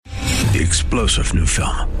the explosive new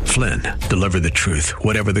film, Flynn, Deliver the Truth,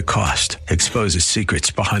 Whatever the Cost, exposes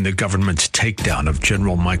secrets behind the government's takedown of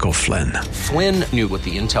General Michael Flynn. Flynn knew what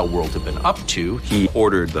the intel world had been up to. He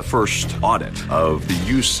ordered the first audit of the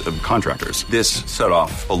use of contractors. This set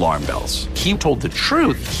off alarm bells. He told the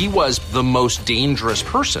truth. He was the most dangerous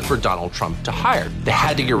person for Donald Trump to hire. They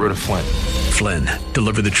had to get rid of Flynn. Flynn,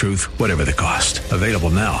 Deliver the Truth, Whatever the Cost. Available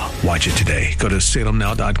now. Watch it today. Go to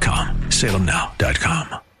salemnow.com.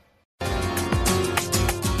 salemnow.com.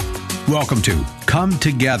 Welcome to Come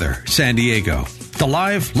Together San Diego, the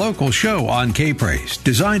live local show on K-Praise,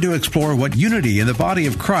 designed to explore what unity in the body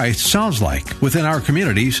of Christ sounds like within our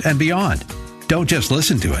communities and beyond. Don't just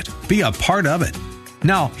listen to it, be a part of it.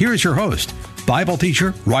 Now, here's your host, Bible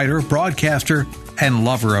teacher, writer, broadcaster, and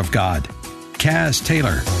lover of God, Kaz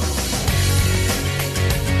Taylor.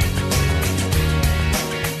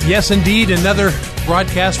 Yes, indeed, another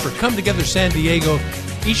broadcast for Come Together San Diego.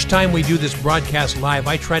 Each time we do this broadcast live,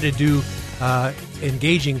 I try to do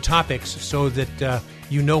engaging topics so that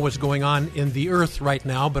you know what's going on in the earth right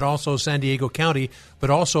now, but also San Diego County,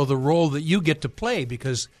 but also the role that you get to play,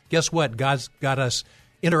 because guess what? God's got us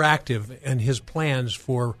interactive in His plans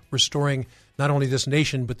for restoring not only this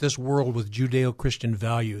nation, but this world with Judeo-Christian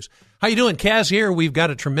values. How you doing? Kaz here. We've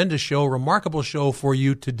got a tremendous show, remarkable show for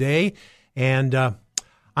you today, and I'm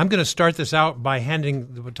going to start this out by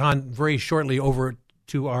handing the baton very shortly over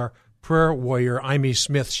to our prayer warrior, Amy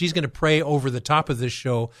Smith. She's going to pray over the top of this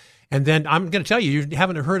show. And then I'm going to tell you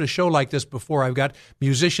haven't heard a show like this before. I've got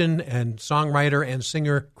musician and songwriter and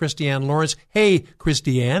singer Christiane Lawrence. Hey,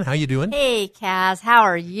 Christiane, how you doing? Hey, Kaz, how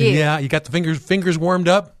are you? Yeah, you got the fingers warmed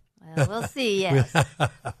up? Well, we'll see, yes.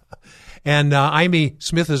 And Amy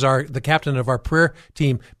Smith is the captain of our prayer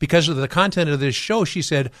team. Because of the content of this show, she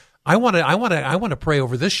said, I want to pray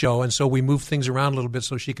over this show, and so we moved things around a little bit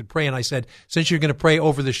so she could pray. And I said, since you're going to pray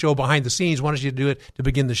over the show behind the scenes, why don't you do it to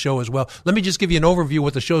begin the show as well? Let me just give you an overview of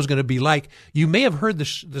what the show is going to be like. You may have heard the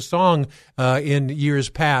song in years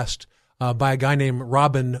past by a guy named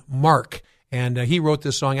Robin Mark, and he wrote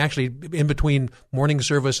this song actually in between morning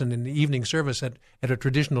service and in the evening service at a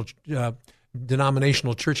traditional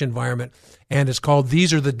denominational church environment, and it's called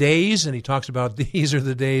 "These Are the Days," and he talks about these are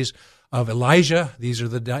the days of Elijah, these are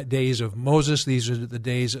the days of Moses, these are the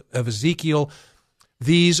days of Ezekiel,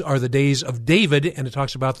 these are the days of David, and it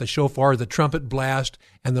talks about the shofar, the trumpet blast,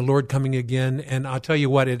 and the Lord coming again. And I'll tell you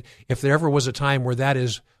what, if there ever was a time where that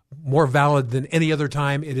is more valid than any other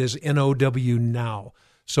time, it is NOW now.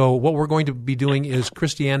 So what we're going to be doing is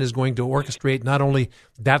Christiane is going to orchestrate not only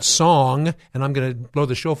that song, and I'm going to blow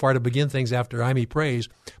the shofar to begin things after Amy prays,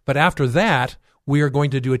 but after that, we are going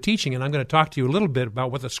to do a teaching, and I'm going to talk to you a little bit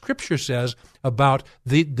about what the Scripture says about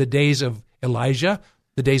the days of Elijah,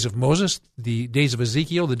 the days of Moses, the days of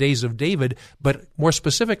Ezekiel, the days of David, but more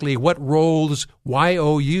specifically, what roles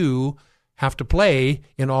YOU have to play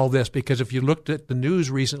in all this. Because if you looked at the news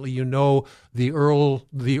recently, you know the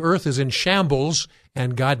earth is in shambles,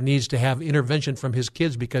 and God needs to have intervention from His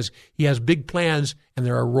kids because He has big plans, and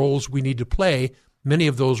there are roles we need to play. Many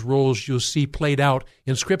of those roles you'll see played out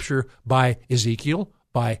in Scripture by Ezekiel,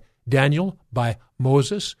 by Daniel, by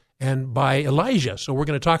Moses, and by Elijah. So we're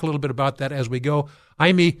going to talk a little bit about that as we go.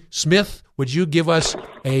 Amy Smith, would you give us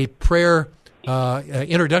a prayer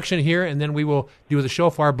introduction here, and then we will do the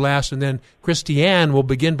shofar blast, and then Christiane will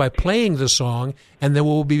begin by playing the song, and then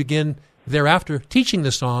we'll begin thereafter teaching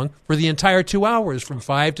the song for the entire 2 hours from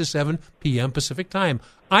 5 to 7 p.m. Pacific time.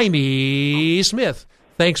 Amy Smith.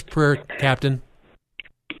 Thanks, prayer captain.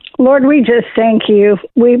 Lord, we just thank you.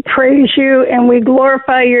 We praise you and we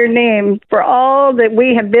glorify your name for all that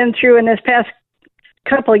we have been through in this past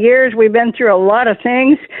couple of years. We've been through a lot of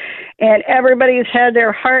things, and everybody's had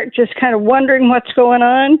their heart just kind of wondering what's going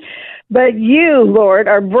on. But you, Lord,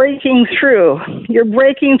 are breaking through. You're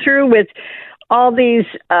breaking through with all these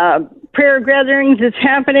prayer gatherings that's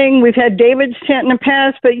happening. We've had David's tent in the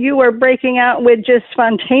past, but you are breaking out with just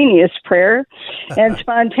spontaneous prayer and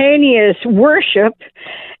spontaneous worship.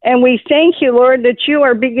 And we thank you, Lord, that you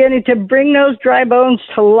are beginning to bring those dry bones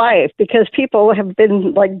to life, because people have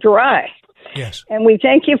been like dry. Yes. And we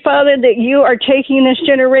thank you, Father, that you are taking this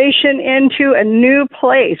generation into a new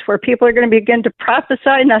place where people are going to begin to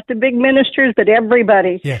prophesy, not the big ministers, but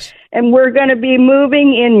everybody. Yes. And we're going to be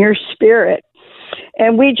moving in your spirit.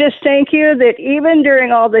 And we just thank you that even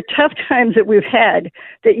during all the tough times that we've had,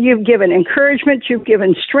 that you've given encouragement, you've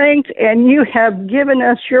given strength, and you have given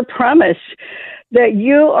us your promise that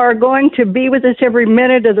you are going to be with us every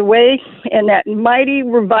minute of the way, and that mighty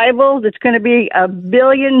revival that's going to be 1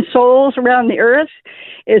 billion souls around the earth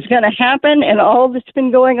is going to happen, and all that's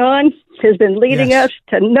been going on. has been leading Yes. us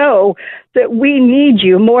to know that we need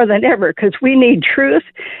you more than ever, because we need truth,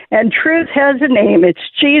 and truth has a name. It's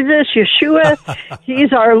Jesus, Yeshua.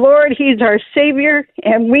 He's our Lord. He's our Savior,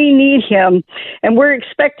 and we need him. And we're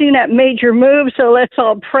expecting that major move, so let's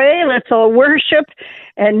all pray, let's all worship,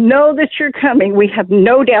 and know that you're coming. We have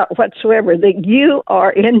no doubt whatsoever that you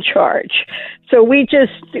are in charge. So we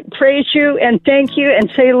just praise you and thank you and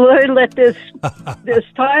say, Lord, let this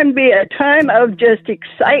time be a time of just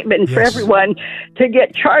excitement for Yes. everyone to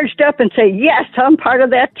get charged up and say, yes, I'm part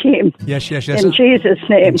of that team. Yes. In Jesus'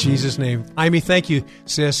 name. In Jesus' name. Amy, thank you,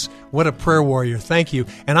 sis. What a prayer warrior. Thank you.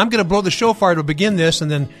 And I'm going to blow the shofar to begin this, and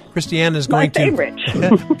then Christiane is going favorite.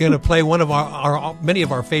 to play one of our many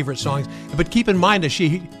of our favorite songs. But keep in mind, as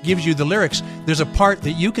she gives you the lyrics, there's a part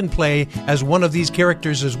that you can play as one of these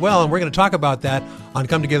characters as well, and we're going to talk about that on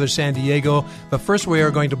Come Together San Diego. But first, we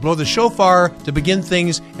are going to blow the shofar to begin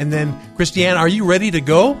things, and then, Christiane, are you ready to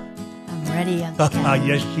go? I'm ready. I'm scared.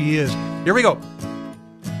 Yes, she is. Here we go.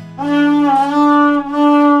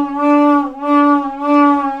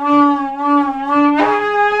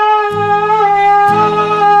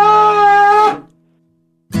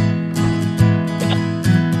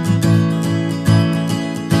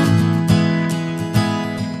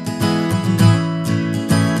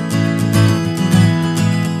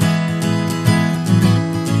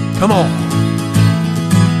 Come on.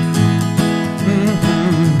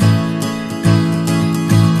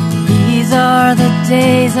 These are the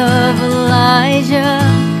days of Elijah,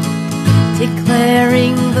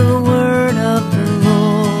 declaring the word of the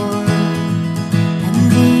Lord.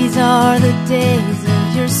 And these are the days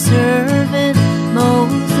of your servant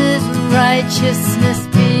Moses, righteousness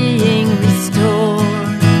being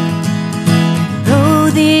restored.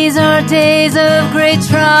 Though these are days of great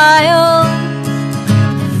trial,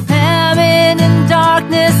 famine and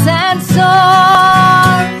darkness and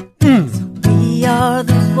sword, we are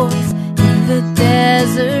the voice in the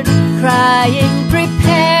desert, crying,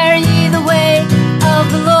 prepare ye the way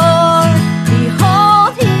of the Lord.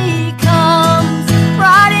 Behold, he comes,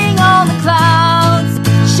 riding on the clouds,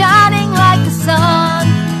 shining like the sun.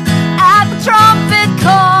 At the trumpet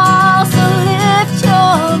call, so lift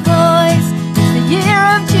your voice. It's the year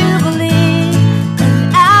of Jubilee,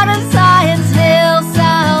 and out of Zion's hill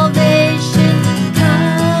salvation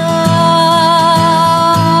comes.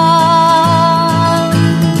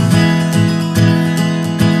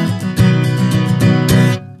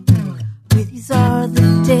 These are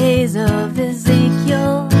the days of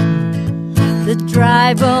Ezekiel, the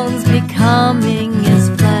dry bones becoming his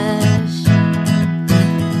flesh.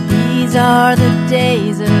 These are the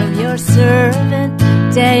days of your servant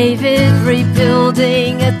David,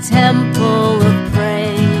 rebuilding a temple of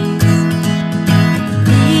praise.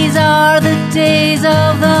 These are the days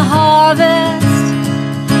of the harvest.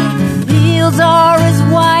 The fields are as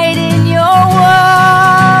white in your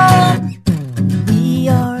world. We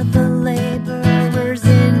are the laborers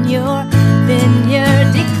in your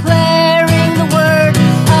vineyard, declaring the word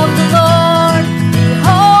of the Lord.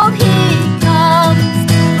 Behold, he comes,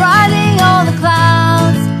 riding on the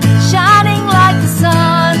clouds, shining like the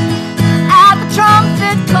sun. At the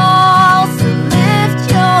trumpet call, so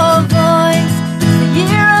lift your voice. It's the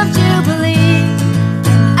year of Jubilee,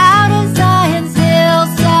 and out of Zion's hill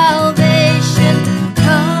salvation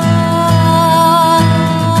comes.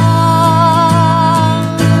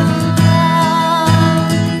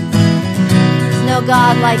 There's no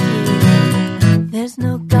God like you. There's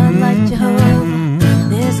no God like Jehovah.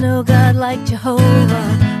 There's no God like Jehovah.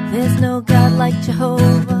 There's no God like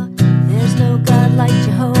Jehovah. There's no God like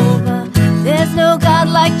Jehovah. There's no God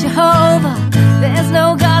like Jehovah. There's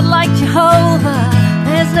no God like Jehovah.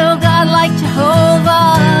 There's no God like Jehovah.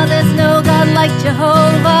 There's no God like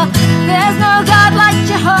Jehovah. There's no God like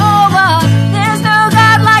Jehovah. There's no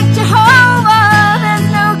God like Jehovah. There's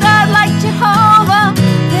no God like Jehovah.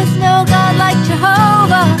 There's no God like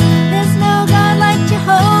Jehovah. There's no God like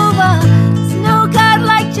Jehovah. There's no God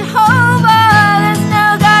like Jehovah. There's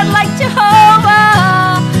no God like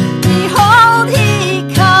Jehovah. Behold, he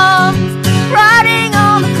comes, riding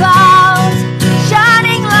on the clouds,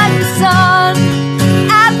 shining like the sun.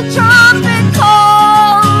 At the trumpet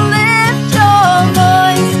call, lift your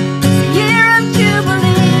voice. It's the year of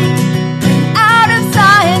Jubilee, and out of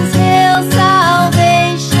Zion's hill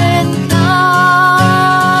salvation comes.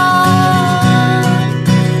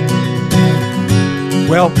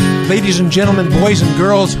 Well, ladies and gentlemen, boys and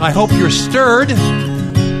girls, I hope you're stirred.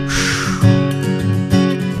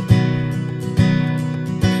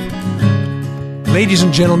 Ladies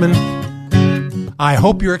and gentlemen, I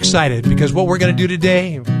hope you're excited, because what we're going to do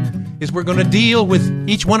today is we're going to deal with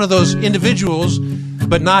each one of those individuals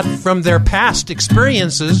but not from their past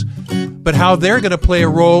experiences, but how they're going to play a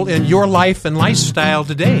role in your life and lifestyle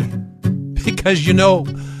today. Because you know,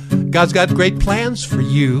 God's got great plans for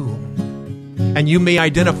you. And you may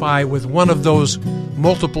identify with one of those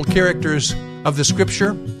multiple characters of the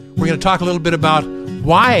Scripture. We're going to talk a little bit about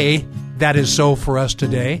why that is so for us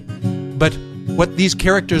today, but what these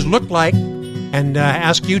characters look like, and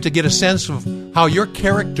ask you to get a sense of how your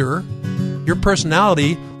character, your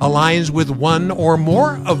personality, aligns with one or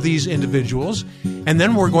more of these individuals. And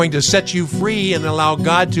then we're going to set you free and allow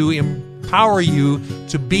God to empower you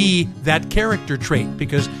to be that character trait,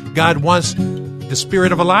 because God wants the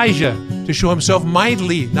spirit of Elijah to show himself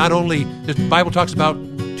mightily. Not only, the Bible talks about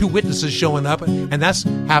 2 witnesses showing up, and that's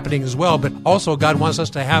happening as well, but also God wants us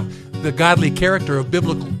to have the godly character of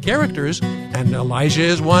biblical characters, and Elijah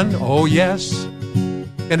is one, oh yes,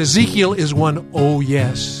 and Ezekiel is one, oh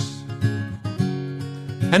yes,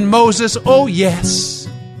 and Moses, oh yes,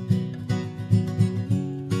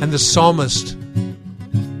 and the psalmist,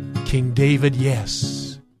 King David,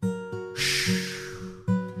 yes.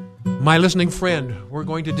 My listening friend, we're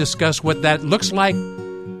going to discuss what that looks like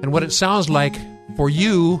and what it sounds like for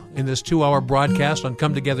you in this 2-hour broadcast on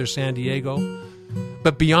Come Together San Diego.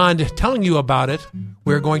 But beyond telling you about it,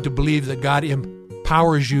 we're going to believe that God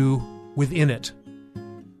empowers you within it.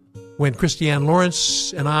 When Christiane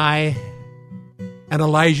Lawrence and I and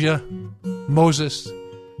Elijah, Moses,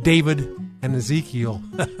 David, and Ezekiel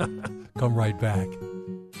come right back.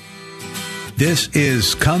 This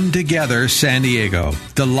is Come Together San Diego,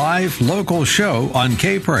 the live local show on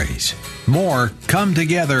K-Praise. More Come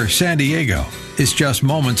Together San Diego is just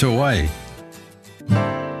moments away.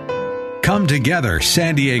 Come Together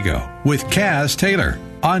San Diego with Kaz Taylor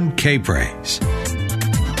on K-Praise.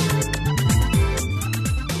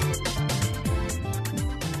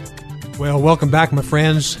 Well, welcome back, my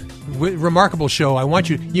friends. Remarkable show.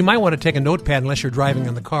 You might want to take a notepad unless you're driving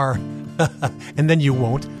in the car, and then you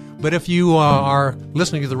won't. But if you are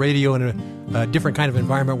listening to the radio in a different kind of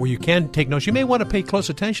environment where you can take notes, you may want to pay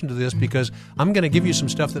close attention to this, because I'm going to give you some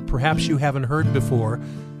stuff that perhaps you haven't heard before.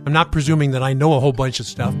 I'm not presuming that I know a whole bunch of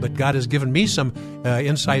stuff, but God has given me some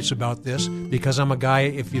insights about this, because I'm a guy,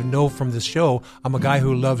 if you know from this show, I'm a guy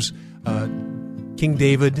who loves King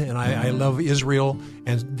David, and I love Israel,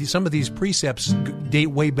 and some of these precepts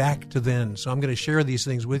date way back to then. So I'm going to share these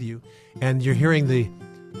things with you. And you're hearing the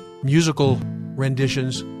musical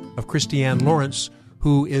renditions of Christiane Lawrence,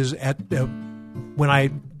 who is at, when I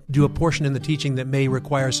do a portion in the teaching that may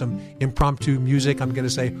require some impromptu music, I'm going to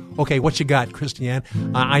say, okay, what you got, Christiane?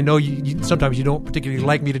 I know you sometimes you don't particularly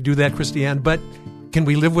like me to do that, Christiane, but can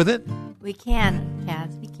we live with it? We can,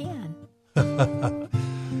 Kaz, we can.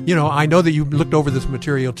 You know, I know that you looked over this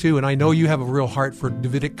material too, and I know you have a real heart for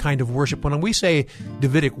Davidic kind of worship. When we say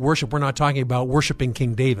Davidic worship, we're not talking about worshiping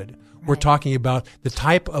King David. We're talking about the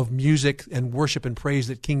type of music and worship and praise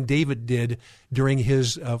that King David did during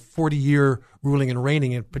his 40-year ruling and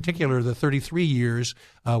reigning, in particular the 33 years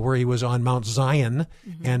where he was on Mount Zion,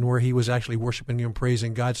 and where he was actually worshiping and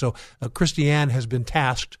praising God. So Christiane has been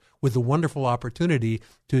tasked with the wonderful opportunity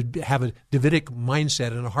to have a Davidic mindset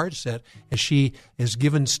and a heart set, as she is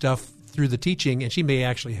given stuff through the teaching, and she may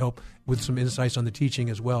actually help with some insights on the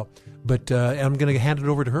teaching as well. But I'm going to hand it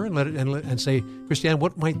over to her and say, Christiane,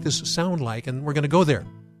 what might this sound like? And we're going to go there.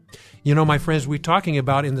 You know, my friends, we're talking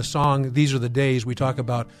about in the song, These Are the Days, we talk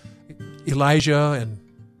about Elijah and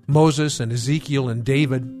Moses and Ezekiel and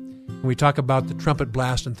David, and we talk about the trumpet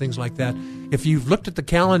blast and things like that. If you've looked at the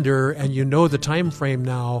calendar and you know the time frame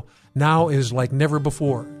now is like never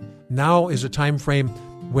before. Now is a time frame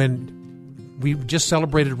when we just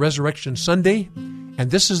celebrated Resurrection Sunday,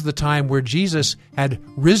 and this is the time where Jesus had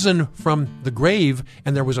risen from the grave,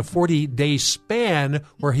 and there was a 40-day span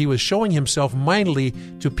where he was showing himself mightily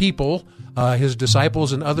to people, his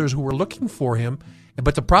disciples and others who were looking for him.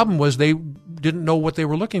 But the problem was they didn't know what they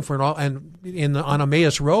were looking for. And on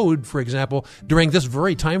Emmaus Road, for example, during this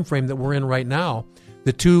very time frame that we're in right now,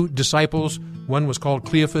 the 2 disciples, one was called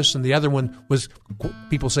Cleophas, and the other one was,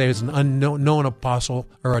 people say, is an unknown apostle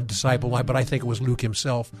or a disciple, but I think it was Luke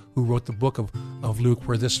himself who wrote the book of Luke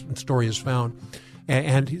where this story is found.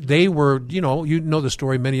 And they were, you know the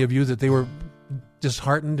story, many of you, that they were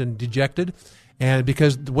disheartened and dejected, and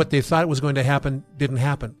because what they thought was going to happen didn't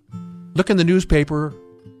happen. Look in the newspaper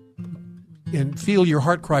and feel your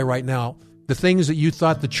heart cry right now. The things that you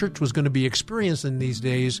thought the church was going to be experiencing these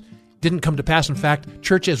days didn't come to pass. In fact,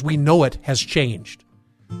 church as we know it has changed,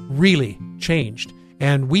 really changed.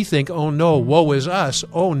 And we think, oh no, woe is us.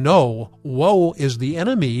 Oh no, woe is the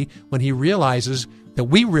enemy when he realizes that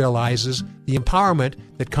we realizes the empowerment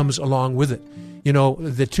that comes along with it. You know,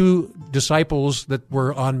 the two disciples that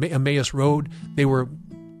were on Emmaus Road, they were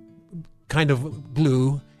kind of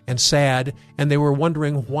blue and sad, and they were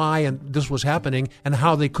wondering why and this was happening and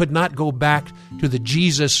how they could not go back to the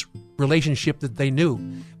Jesus relationship that they knew.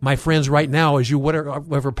 My friends, right now, as you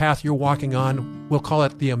whatever path you're walking on, we'll call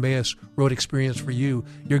it the Emmaus Road experience for you.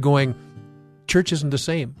 You're going, church isn't the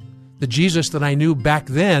same. The Jesus that I knew back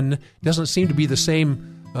then doesn't seem to be the same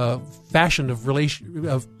fashion of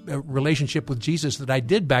relationship with Jesus that I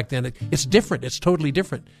did back then. It's different. It's totally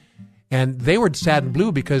different. And they were sad and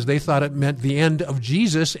blue because they thought it meant the end of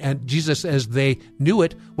Jesus and Jesus as they knew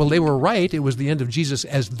it. Well, they were right. It was the end of Jesus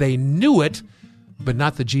as they knew it, but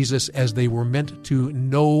not the Jesus as they were meant to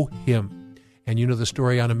know him. And you know the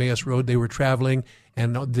story on Emmaus Road. They were traveling,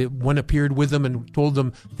 and the one appeared with them and told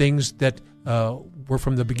them things that were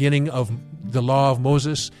from the beginning of the law of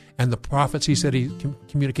Moses and the prophets. He said he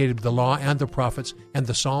communicated the law and the prophets and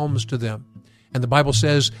the Psalms to them. And the Bible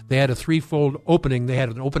says they had a threefold opening. They had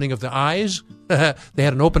an opening of the eyes, they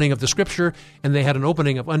had an opening of the Scripture, and they had an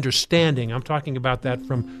opening of understanding. I'm talking about that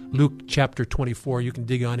from Luke chapter 24. You can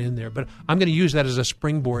dig on in there. But I'm going to use that as a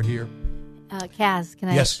springboard here. Kaz, can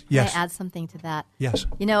I add something to that? Yes.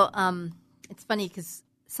 You know, it's funny because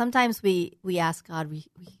sometimes we ask God, we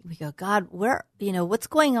go, God, where, what's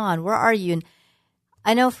going on? Where are you? And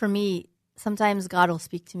I know for me, sometimes God will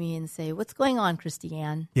speak to me and say, what's going on,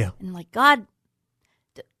 Christiane? Yeah. And I'm like, God,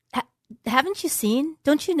 haven't you seen?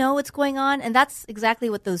 Don't you know what's going on? And that's exactly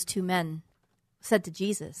what those two men said to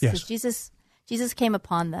Jesus. Yes. Jesus came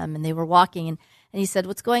upon them and they were walking and he said,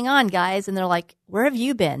 what's going on, guys? And they're like, where have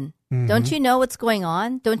you been? Mm-hmm. Don't you know what's going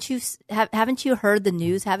on? Haven't you heard the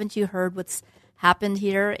news? Haven't you heard what's happened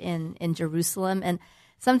here in Jerusalem? And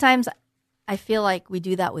sometimes I feel like we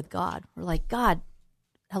do that with God. We're like, God,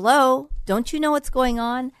 hello, don't you know what's going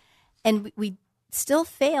on? And we still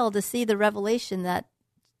fail to see the revelation that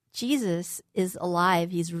Jesus is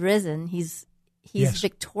alive. He's risen. He's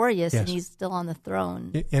victorious, and he's still on the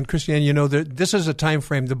throne. And Christiane, this is a time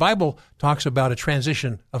frame. The Bible talks about a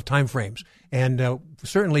transition of time frames. And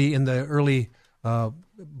certainly in the early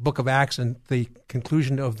book of Acts and the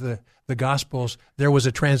conclusion of the Gospels, there was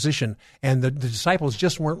a transition. And the disciples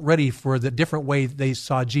just weren't ready for the different way they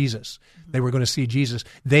saw Jesus. They were going to see Jesus.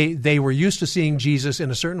 They were used to seeing Jesus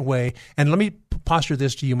in a certain way. And let me posture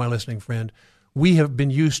this to you, my listening friend. We have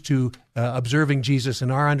been used to observing Jesus in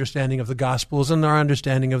our understanding of the Gospels and our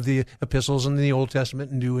understanding of the epistles and the Old Testament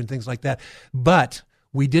and New and things like that. But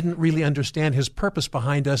we didn't really understand his purpose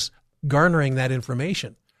behind us garnering that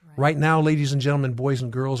information. Right now, ladies and gentlemen, boys and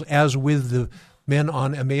girls, as with the men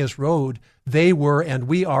on Emmaus Road, they were and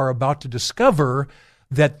we are about to discover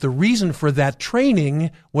that the reason for that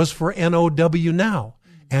training was for NOW now.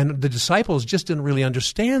 And the disciples just didn't really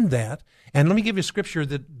understand that. And let me give you a scripture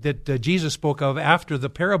that Jesus spoke of after the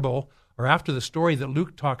parable or after the story that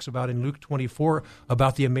Luke talks about in Luke 24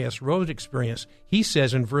 about the Emmaus Road experience. He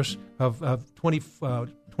says in verse of 20,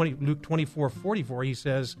 Luke 24:44, he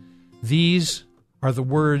says, "These are the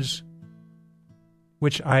words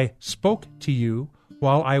which I spoke to you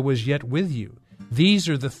while I was yet with you. These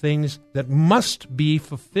are the things that must be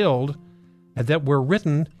fulfilled and that were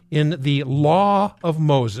written in the law of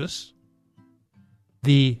Moses,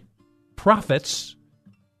 the prophets,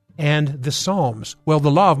 and the Psalms." Well,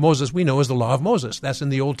 the law of Moses we know is the law of Moses. That's in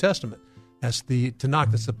the Old Testament. That's the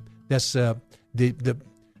Tanakh. That's the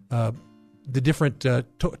different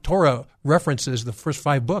Torah references. The first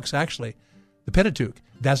 5 books, actually, the Pentateuch.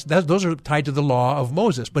 Those are tied to the law of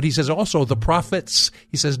Moses. But he says also the prophets.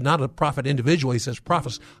 He says not a prophet individual. He says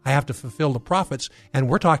prophets. I have to fulfill the prophets. And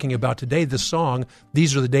we're talking about today this song,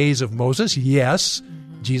 "These are the days of Moses." Yes,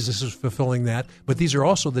 Jesus is fulfilling that. But these are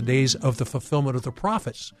also the days of the fulfillment of the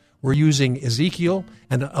prophets. We're using Ezekiel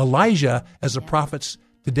and Elijah as the prophets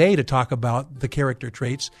today to talk about the character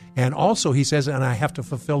traits. And also he says, and I have to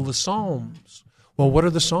fulfill the Psalms. Well, what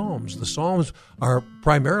are the Psalms? The Psalms are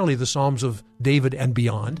primarily the Psalms of David and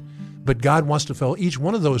beyond, but God wants to fulfill each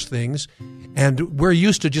one of those things, and we're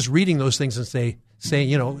used to just reading those things and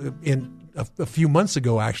saying, in a few months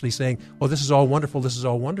ago, actually saying, "Well, this is all wonderful. This is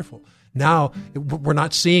all wonderful." Now we're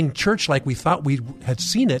not seeing church like we thought we had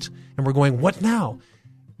seen it, and we're going, "What now?"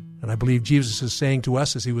 And I believe Jesus is saying to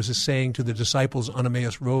us, as he was saying to the disciples on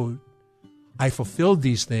Emmaus Road, "I fulfilled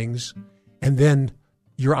these things, and then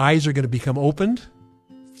your eyes are going to become opened,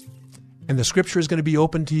 and the Scripture is going to be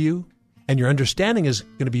open to you, and your understanding is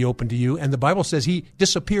going to be open to you." And the Bible says he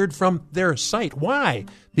disappeared from their sight. Why?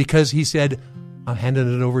 Because he said, "I'm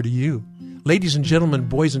handing it over to you." Ladies and gentlemen,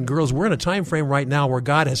 boys and girls, we're in a time frame right now where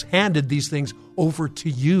God has handed these things over to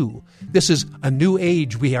you. This is a new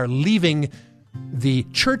age. We are leaving the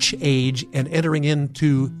church age and entering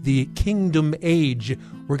into the kingdom age.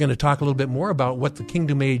 We're going to talk a little bit more about what the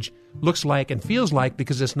kingdom age looks like and feels like,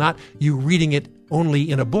 because it's not you reading it only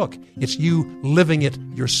in a book. It's you living it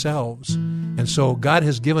yourselves. And so God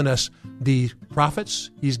has given us the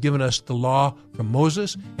prophets. He's given us the law from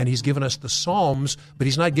Moses, and he's given us the Psalms, but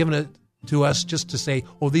he's not given it to us just to say,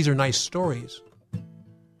 oh, these are nice stories.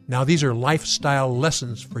 Now, these are lifestyle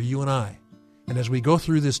lessons for you and I. And as we go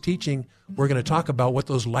through this teaching, we're going to talk about what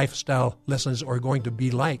those lifestyle lessons are going to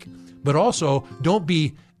be like. But also, don't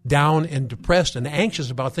be down and depressed and anxious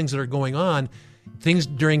about things that are going on. Things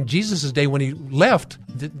during Jesus' day when he left,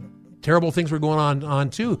 terrible things were going on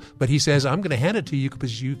too. But he says, I'm going to hand it to you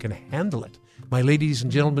because you can handle it. My ladies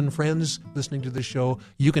and gentlemen, friends listening to this show,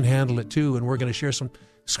 you can handle it too. And we're going to share some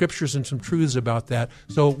scriptures and some truths about that.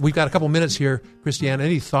 So we've got a couple minutes here. Christiane,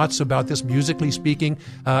 any thoughts about this musically speaking?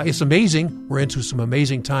 It's amazing. We're into some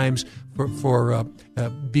amazing times for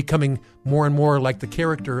becoming more and more like the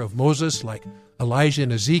character of Moses, like Elijah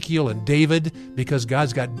and Ezekiel and David, because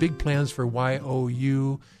God's got big plans for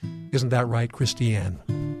YOU. Isn't that right, Christiane?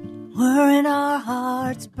 Were in our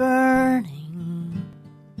hearts burning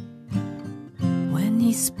when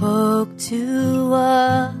he spoke to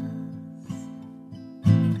us,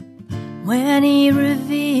 when he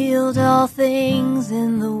revealed all things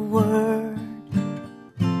in the Word.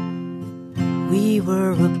 We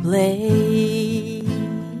were ablaze.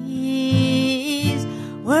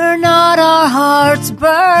 Were not our hearts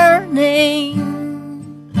burning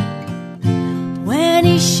when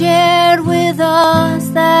he shared with us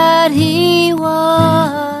that he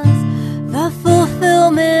was the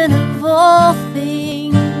fulfillment of all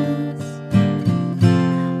things?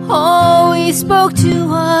 Oh, he spoke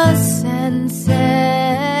to us and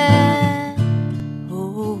said,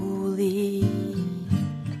 Holy,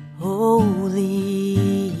 holy,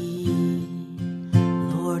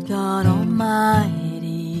 Lord God Almighty.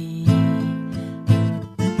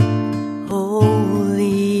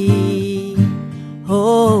 Holy,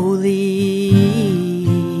 holy,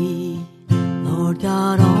 Lord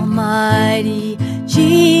God Almighty.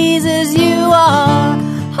 Jesus, you are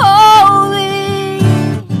holy,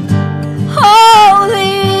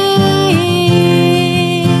 holy,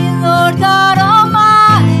 Lord God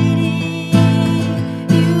Almighty.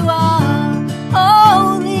 You are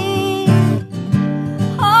holy,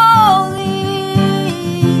 holy,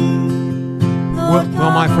 Lord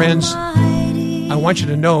Well, my friends, Almighty. I want you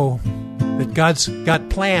to know that God's got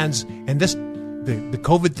plans, and the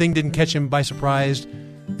COVID thing didn't catch him by surprise.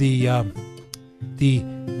 We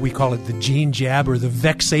call it the gene jab or the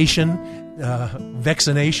vaccination,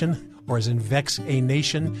 or as in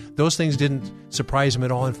vexanation. Those things didn't surprise him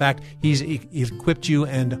at all. In fact, he's equipped you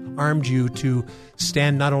and armed you to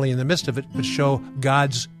stand not only in the midst of it, but show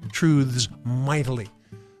God's truths mightily.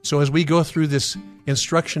 So as we go through this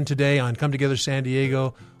instruction today on Come Together San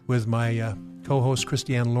Diego with my co-host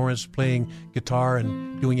Christiane Lawrence playing guitar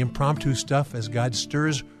and doing impromptu stuff as God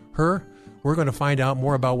stirs her, we're going to find out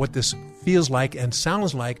more about what this feels like and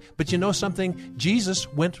sounds like. But you know something? Jesus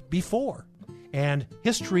went before, and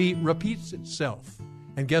history repeats itself.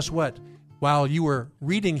 And guess what? While you were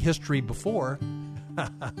reading history before,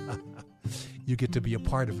 you get to be a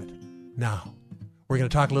part of it now. We're going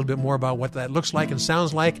to talk a little bit more about what that looks like and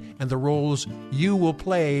sounds like and the roles you will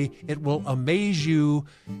play. It will amaze you,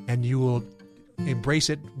 and you will embrace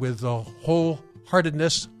it with a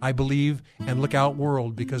wholeheartedness, I believe, and look out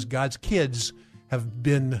world, because God's kids have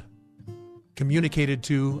been communicated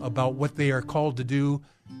to about what they are called to do,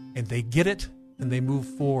 and they get it, and they move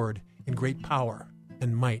forward in great power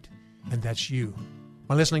and might, and that's you.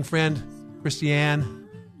 My listening friend, Christiane,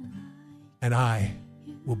 and I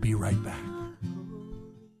will be right back.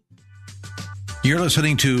 You're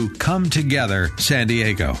listening to Come Together San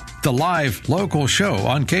Diego, the live local show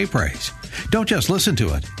on K-Praise. Don't just listen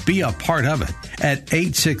to it, be a part of it at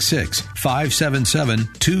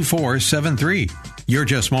 866-577-2473. You're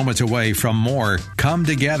just moments away from more Come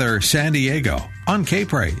Together San Diego on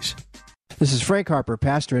K-Praise. This is Frank Harper,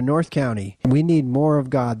 pastor in North County. We need more of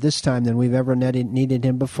God this time than we've ever needed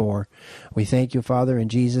Him before. We thank you, Father, in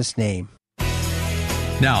Jesus' name.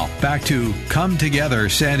 Now, back to Come Together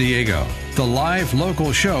San Diego, the live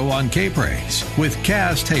local show on K-Praise with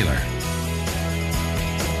Kaz Taylor.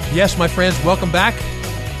 Yes, my friends, welcome back.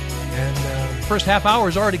 And the first half hour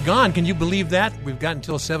is already gone. Can you believe that? We've got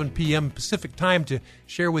until 7 p.m. Pacific time to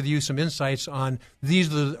share with you some insights on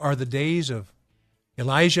these are the days of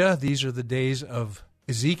Elijah. These are the days of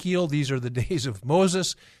Ezekiel. These are the days of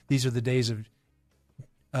Moses. These are the days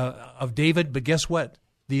of David. But guess what?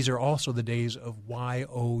 these are also the days of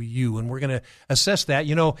YOU. And we're going to assess that.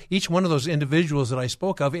 You know, each one of those individuals that I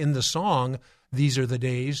spoke of in the song, These Are the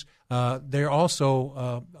Days, they're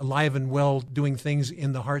also alive and well doing things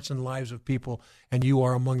in the hearts and lives of people, and you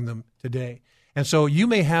are among them today. And so you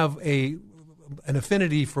may have an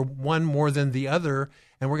affinity for one more than the other,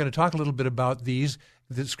 and we're going to talk a little bit about these.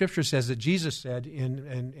 The Scripture says that Jesus said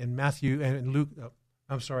in Matthew and Luke,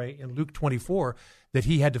 in Luke 24, that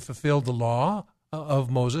he had to fulfill the law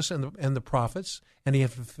of Moses and the prophets, and he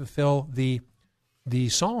had to fulfill the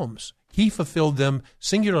Psalms. He fulfilled them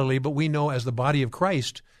singularly, but we know as the body of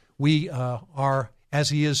Christ, we are, as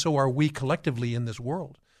he is, so are we collectively in this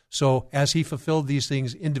world. So as he fulfilled these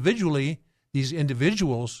things individually, these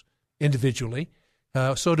individuals individually,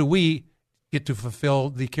 so do we get to fulfill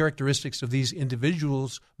the characteristics of these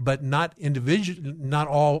individuals, but not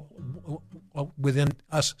all within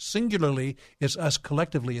us singularly. It's us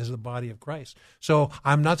collectively as the body of Christ. So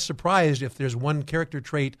I'm not surprised if there's one character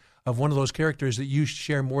trait of one of those characters that you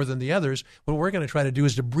share more than the others. What we're going to try to do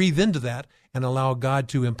is to breathe into that and allow God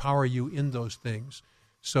to empower you in those things.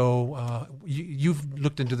 So you've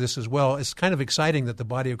looked into this as well. It's kind of exciting that the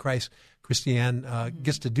body of Christ, Christiane,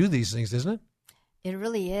 gets to do these things, isn't it? It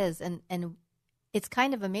really is. And it's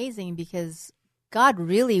kind of amazing because God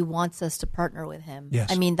really wants us to partner with him.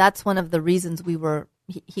 Yes. I mean, that's one of the reasons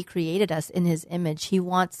he created us in his image. He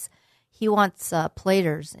wants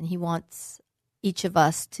players, and he wants each of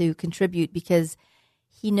us to contribute because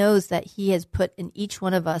he knows that he has put in each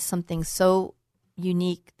one of us something so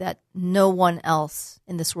unique that no one else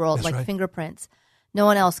in this world, That's like right. fingerprints, no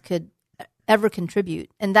one else could ever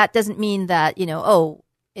contribute. And that doesn't mean that,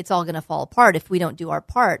 it's all going to fall apart if we don't do our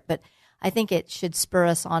part. But I think it should spur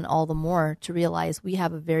us on all the more to realize we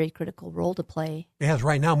have a very critical role to play. Yes,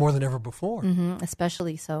 right now more than ever before.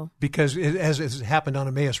 Especially so. Because as has happened on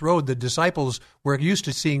Emmaus Road, the disciples were used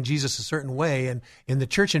to seeing Jesus a certain way. And in the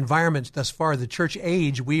church environment thus far, the church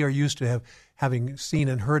age, we are used to having seen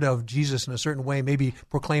and heard of Jesus in a certain way, maybe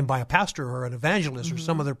proclaimed by a pastor or an evangelist or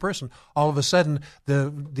some other person. All of a sudden,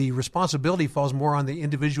 the responsibility falls more on the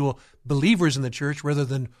individual believers in the church rather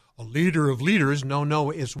than a leader of leaders.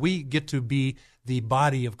 No, it's we get to be the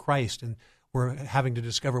body of Christ, and we're having to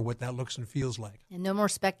discover what that looks and feels like. And no more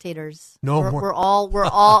spectators. More. We're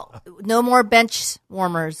all no more bench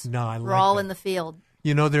warmers. No, I like We're all that. in the field.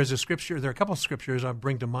 You know, there are a couple of scriptures I'll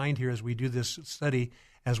bring to mind here as we do this study,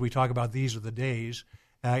 as we talk about these are the days.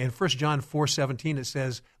 In 1 John 4:17, it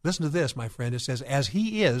says, listen to this, my friend. It says, as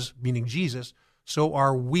he is, meaning Jesus, so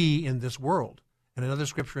are we in this world. And another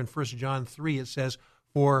scripture in 1 John 3, it says,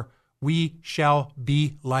 for we shall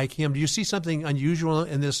be like him. Do you see something unusual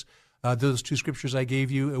in this? Those two scriptures I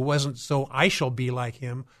gave you? It wasn't so I shall be like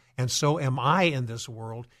him, and so am I in this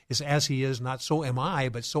world. It's as he is, not so am I,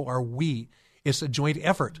 but so are we. It's a joint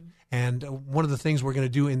effort. And one of the things we're going to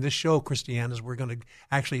do in this show, Christiane, is we're going to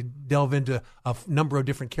actually delve into a number of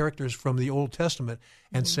different characters from the Old Testament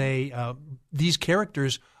and say these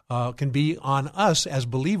characters can be on us as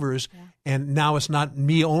believers. Yeah. And now it's not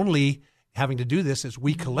me only having to do this; it's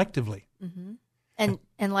we collectively. And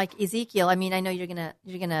like Ezekiel, I mean, I know you're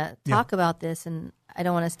gonna talk about this, and I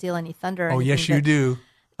don't want to steal any thunder. Oh, yes, you do.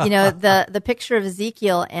 The picture of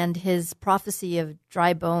Ezekiel and his prophecy of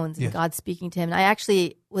dry bones and God speaking to him. And I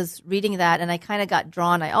actually was reading that, and I kind of got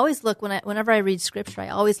drawn. I always look whenever I read scripture, I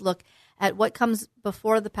always look at what comes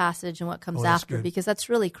before the passage and what comes after, because that's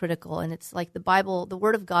really critical. And it's like the Bible, the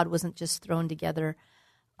Word of God wasn't just thrown together,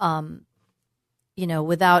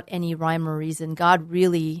 without any rhyme or reason. God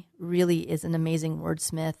really, really is an amazing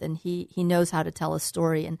wordsmith, and he knows how to tell a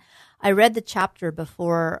story. And I read the chapter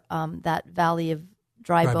before that Valley of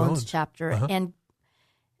Dry Bones chapter, and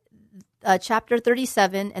chapter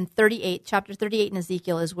 37 and 38, chapter 38 in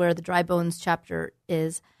Ezekiel is where the dry bones chapter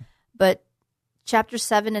is, but chapter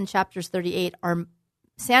 7 and chapters 38 are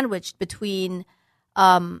sandwiched between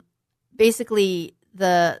basically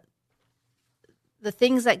the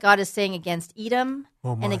things that God is saying against Edom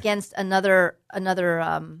and against another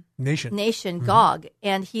nation, Gog,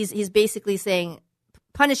 and he's basically saying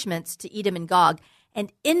punishments to Edom and Gog. And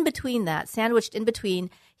in between that, sandwiched in between,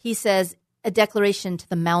 he says a declaration to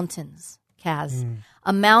the mountains, Kaz.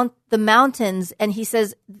 The mountains, and he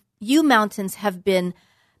says, you mountains have been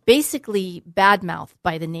basically badmouthed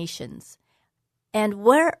by the nations. And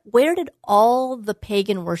where did all the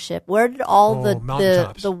pagan worship, where did all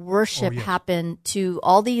the worship happen to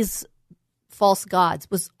all these false gods?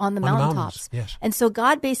 Was on the mountaintops. Yes. And so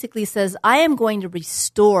God basically says, I am going to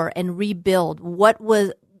restore and rebuild what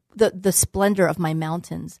was the splendor of my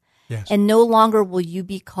mountains. Yes. And no longer will you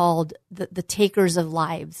be called the takers of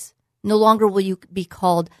lives. No longer will you be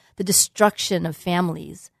called the destruction of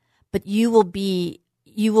families, but you will be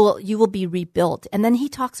rebuilt. And then he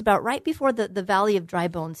talks about, right before the Valley of Dry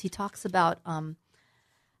Bones, he talks about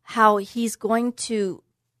how he's going to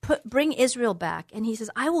bring Israel back. And he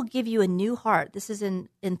says, I will give you a new heart. This is in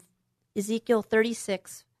Ezekiel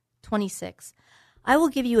 36:26. I will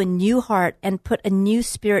give you a new heart and put a new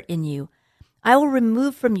spirit in you. I will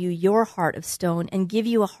remove from you your heart of stone and give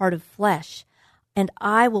you a heart of flesh. And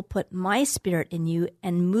I will put my spirit in you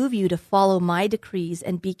and move you to follow my decrees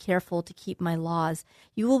and be careful to keep my laws.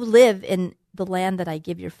 You will live in the land that I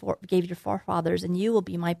gave your forefathers, and you will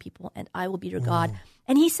be my people, and I will be your God.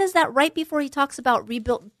 And he says that right before he talks about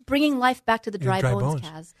bringing life back to the dry bones,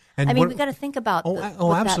 Kaz. And we've got to think about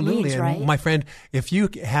what absolutely. that means, right? And my friend, if you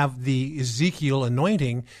have the Ezekiel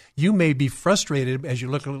anointing, you may be frustrated as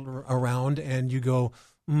you look around and you go,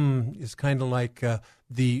 it's kind of like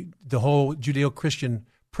the whole Judeo-Christian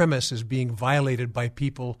premise is being violated by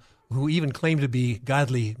people who even claim to be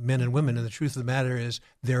godly men and women. And the truth of the matter is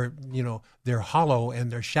they're hollow and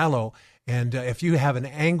they're shallow. And if you have an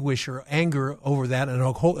anguish or anger over that, and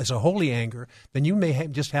it's a holy anger, then you may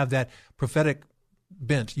just have that prophetic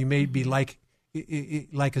bent. You may be like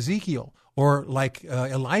Ezekiel or like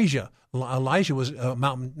Elijah. Elijah was a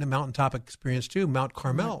mountaintop experience too, Mount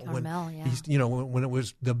Carmel. When it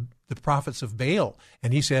was the prophets of Baal,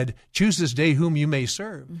 and he said, "Choose this day whom you may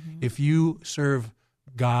serve. Mm-hmm. If you serve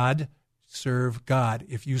God, serve God.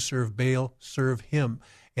 If you serve Baal, serve him."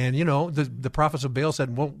 And the prophets of Baal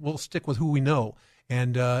said, "Well, we'll stick with who we know."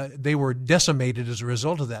 And they were decimated as a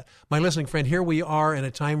result of that. My listening friend, here we are in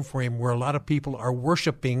a time frame where a lot of people are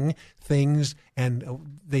worshiping things and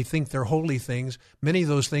they think they're holy things. Many of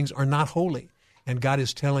those things are not holy. And God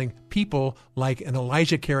is telling people like an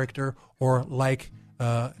Elijah character or like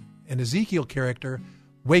an Ezekiel character,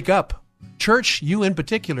 wake up. Church, you in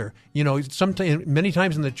particular, many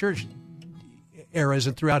times in the church eras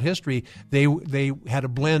and throughout history, they had a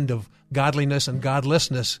blend of godliness and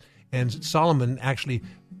godlessness. And Solomon actually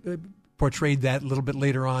portrayed that a little bit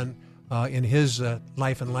later on in his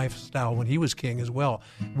life and lifestyle when he was king as well.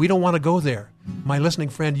 We don't want to go there. My listening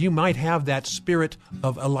friend, you might have that spirit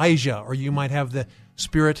of Elijah, or you might have the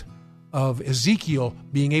spirit of Ezekiel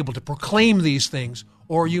being able to proclaim these things,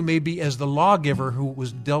 or you may be as the lawgiver who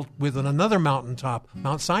was dealt with on another mountaintop,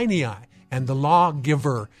 Mount Sinai, and the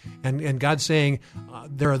lawgiver. And God saying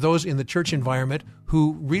there are those in the church environment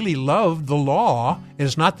who really love the law.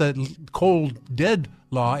 It's not the cold, dead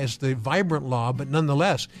law. It's the vibrant law, but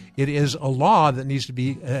nonetheless, it is a law that needs to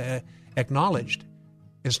be acknowledged.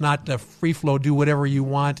 It's not a free flow, do whatever you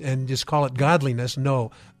want and just call it godliness.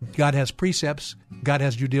 No, God has precepts. God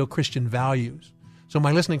has Judeo-Christian values. So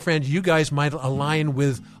my listening friends, you guys might align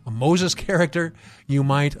with a Moses character. You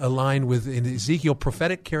might align with an Ezekiel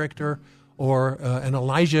prophetic character or an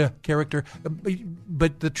Elijah character.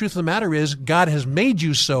 But the truth of the matter is God has made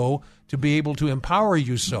you so to be able to empower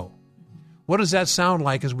you so. What does that sound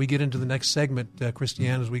like as we get into the next segment,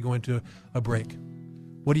 Christiane, as we go into a break?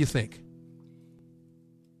 What do you think?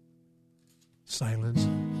 Silence.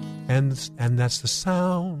 And that's the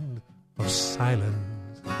sound of silence.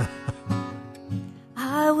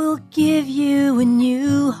 I will give you a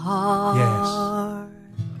new heart. Yes.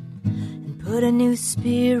 Put a new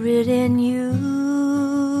spirit in you.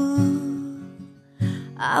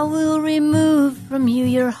 I will remove from you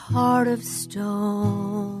your heart of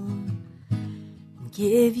stone and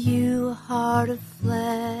give you a heart of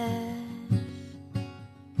flesh.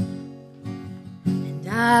 And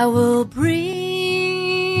I will breathe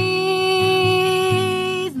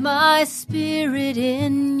my spirit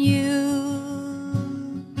in you.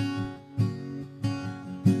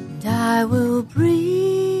 And I will breathe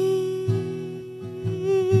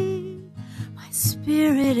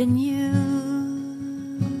Spirit in you,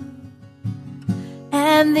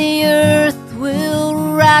 and the earth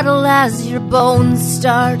will rattle as your bones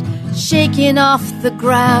start shaking off the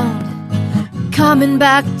ground, coming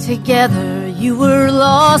back together. You were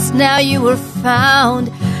lost, now you were found.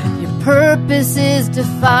 Your purpose is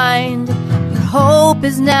defined. Your hope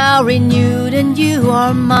is now renewed, and you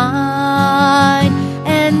are mine,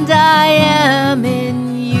 and I am in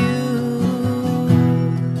you.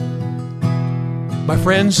 My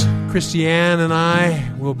friends, Christiane and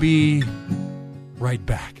I will be right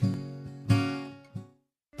back.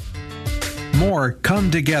 More Come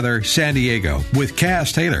Together San Diego with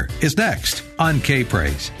Kaz Taylor is next on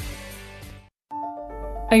K-Praise.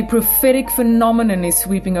 A prophetic phenomenon is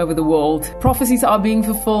sweeping over the world. Prophecies are being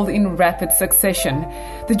fulfilled in rapid succession.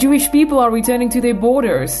 The Jewish people are returning to their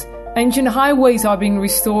borders. Ancient highways are being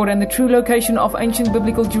restored and the true location of ancient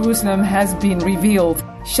biblical Jerusalem has been revealed.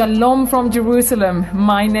 Shalom from Jerusalem.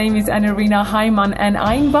 My name is Anarina Hyman and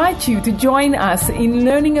I invite you to join us in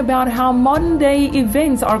learning about how modern day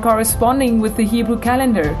events are corresponding with the Hebrew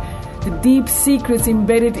calendar, the deep secrets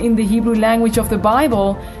embedded in the Hebrew language of the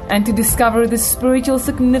Bible, and to discover the spiritual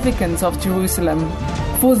significance of Jerusalem.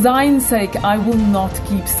 For Zion's sake I will not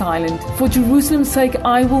keep silent. For Jerusalem's sake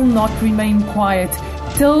I will not remain quiet,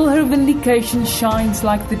 till her vindication shines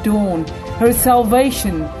like the dawn, her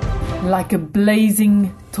salvation like a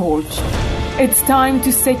blazing torch. It's time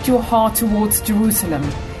to set your heart towards Jerusalem.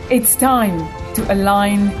 It's time to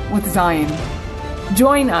align with Zion.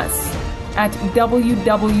 Join us at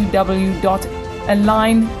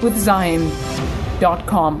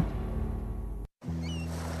www.alignwithzion.com.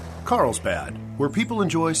 Carlsbad, where people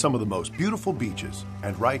enjoy some of the most beautiful beaches.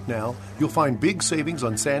 And right now, you'll find big savings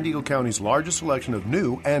on San Diego County's largest selection of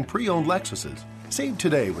new and pre-owned Lexuses. Save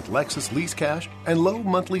today with Lexus Lease Cash and low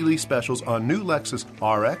monthly lease specials on new Lexus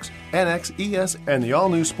RX, NX, ES, and the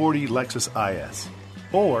all-new sporty Lexus IS.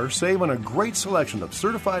 Or save on a great selection of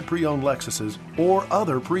certified pre-owned Lexuses or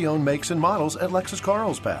other pre-owned makes and models at Lexus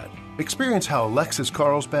Carlsbad. Experience how Lexus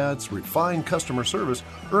Carlsbad's refined customer service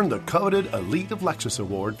earned the coveted Elite of Lexus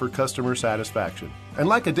Award for customer satisfaction. And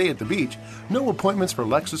like a day at the beach, no appointments for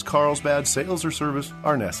Lexus Carlsbad sales or service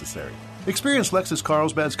are necessary. Experience Lexus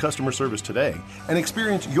Carlsbad's customer service today and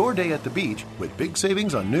experience your day at the beach with big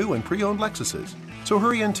savings on new and pre-owned Lexuses. So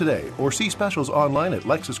hurry in today or see specials online at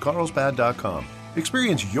LexusCarlsbad.com.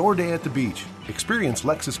 Experience your day at the beach. Experience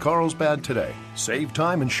Lexus Carlsbad today. Save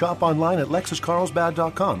time and shop online at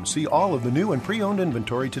LexusCarlsbad.com. See all of the new and pre-owned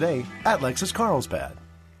inventory today at Lexus Carlsbad.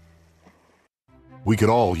 We could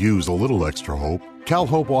all use a little extra hope.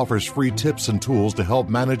 CalHope offers free tips and tools to help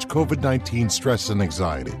manage COVID-19 stress and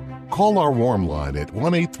anxiety. Call our warm line at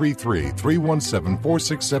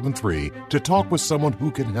 1-833-317-4673 to talk with someone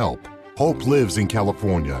who can help. Hope lives in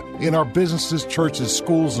California, in our businesses, churches,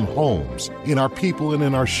 schools, and homes, in our people, and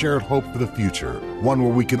in our shared hope for the future, one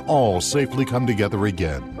where we can all safely come together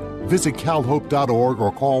again. Visit calhope.org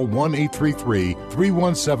or call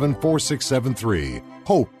 1-833-317-4673.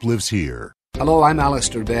 Hope lives here. Hello, I'm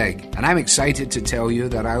Alistair Begg, and I'm excited to tell you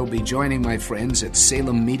that I will be joining my friends at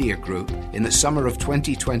Salem Media Group in the summer of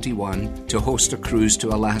 2021 to host a cruise to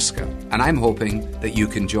Alaska, and I'm hoping that you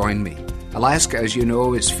can join me. Alaska, as you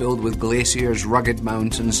know, is filled with glaciers, rugged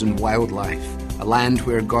mountains, and wildlife, a land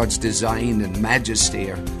where God's design and majesty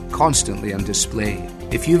are constantly on display.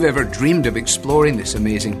 If you've ever dreamed of exploring this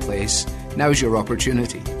amazing place, now's your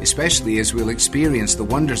opportunity, especially as we'll experience the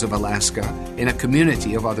wonders of Alaska in a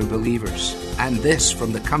community of other believers, and this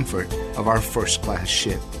from the comfort of our first-class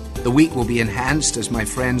ship. The week will be enhanced as my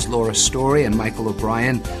friends Laura Story and Michael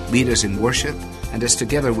O'Brien lead us in worship, and as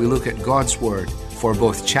together we look at God's Word for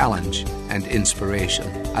both challenge and inspiration.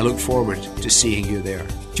 I look forward to seeing you there.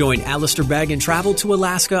 Join Alistair Begg and travel to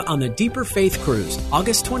Alaska on the Deeper Faith Cruise,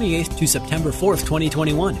 August 28th to September 4th,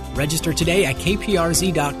 2021. Register today at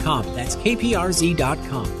kprz.com. That's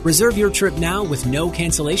kprz.com. Reserve your trip now with no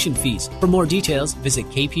cancellation fees. For more details, visit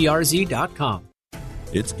kprz.com.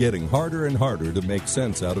 It's getting harder and harder to make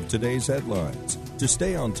sense out of today's headlines. To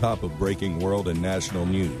stay on top of breaking world and national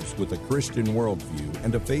news with a Christian worldview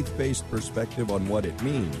and a faith-based perspective on what it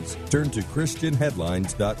means, turn to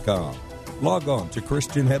ChristianHeadlines.com. Log on to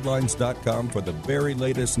ChristianHeadlines.com for the very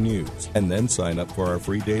latest news, and then sign up for our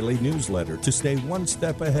free daily newsletter to stay one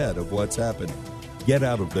step ahead of what's happening. Get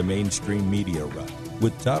out of the mainstream media rut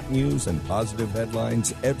with top news and positive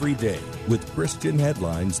headlines every day with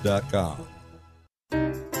ChristianHeadlines.com.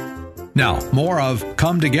 Now, more of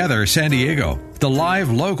Come Together San Diego, the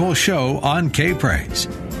live local show on K-Praise.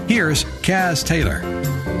 Here's Kaz Taylor.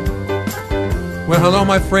 Well, hello,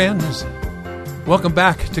 my friends. Welcome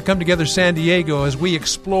back to Come Together San Diego as we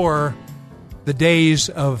explore the days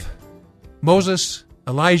of Moses,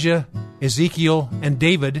 Elijah, Ezekiel, and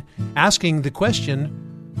David, asking the question,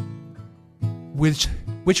 which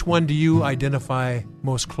one do you identify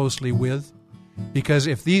most closely with? Because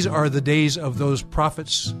if these are the days of those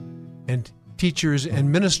prophets and teachers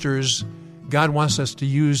and ministers, God wants us to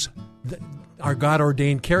use our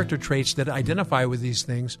God-ordained character traits that identify with these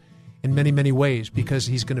things in many, many ways, because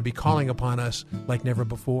He's going to be calling upon us like never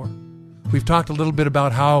before. We've talked a little bit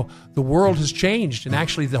about how the world has changed, and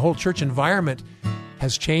actually the whole church environment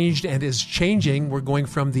has changed and is changing. We're going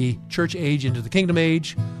from the church age into the kingdom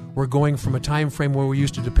age. We're going from a time frame where we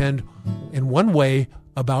used to depend in one way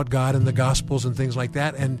about God and the Gospels and things like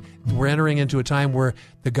that, and we're entering into a time where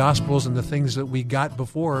the Gospels and the things that we got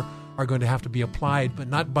before are going to have to be applied, but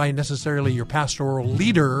not by necessarily your pastoral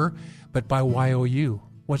leader, but by YOU.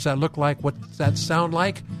 What's that look like? What's that sound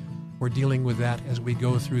like? We're dealing with that as we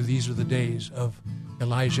go through These Are the Days of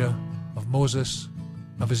Elijah, of Moses,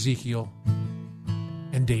 of Ezekiel,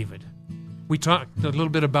 and David. We talked a little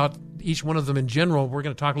bit about each one of them in general. We're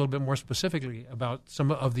going to talk a little bit more specifically about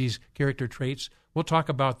some of these character traits. We'll talk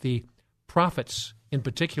about the prophets in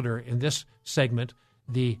particular in this segment,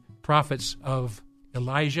 the prophets of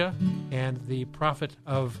Elijah and the prophet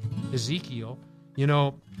of Ezekiel.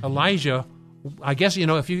 Elijah, I guess,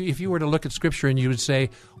 if you were to look at Scripture and you would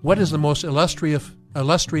say, what is the most illustrious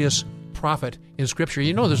prophet in Scripture?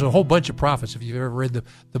 There's a whole bunch of prophets. If you've ever read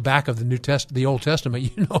the back of the Old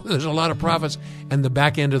Testament, there's a lot of prophets, and the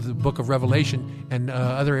back end of the book of Revelation and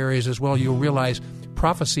other areas as well, you'll realize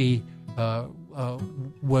prophecy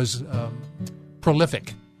was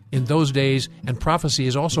prolific in those days, and prophecy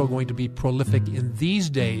is also going to be prolific in these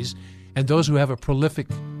days. And those who have a prolific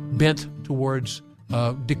bent towards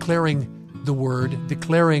declaring the word,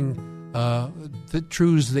 declaring the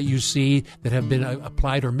truths that you see that have been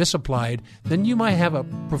applied or misapplied, then you might have a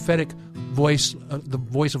prophetic voice, the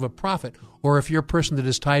voice of a prophet. Or if you're a person that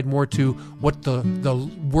is tied more to what the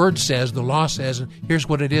word says, the law says, and here's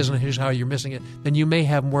what it is and here's how you're missing it, then you may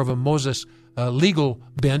have more of a Moses legal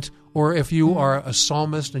bent. Or if you are a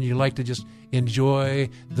psalmist and you like to just enjoy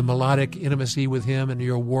the melodic intimacy with him and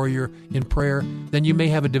you're a warrior in prayer, then you may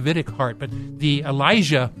have a Davidic heart. But the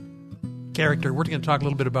Elijah character, we're going to talk a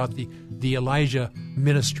little bit about the Elijah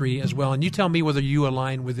ministry as well. And you tell me whether you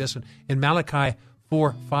align with this. And in Malachi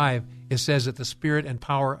 4:5, it says that the spirit and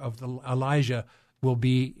power of Elijah will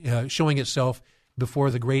be showing itself before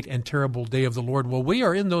the great and terrible day of the Lord. Well, we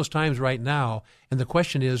are in those times right now, and the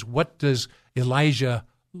question is, what does Elijah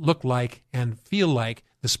look like and feel like,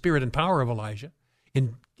 the spirit and power of Elijah?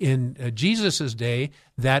 In Jesus' day,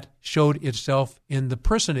 that showed itself in the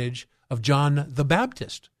personage of John the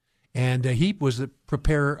Baptist, and he was the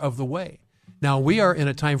preparer of the way. Now, we are in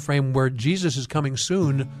a time frame where Jesus is coming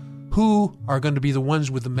soon. Who are going to be the ones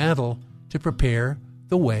with the mantle to prepare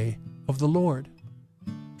the way of the Lord?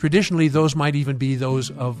 Traditionally, those might even be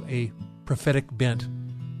those of a prophetic bent.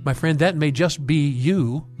 My friend, that may just be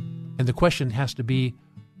you, and the question has to be,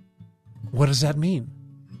 what does that mean?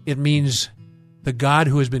 It means the God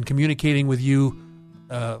who has been communicating with you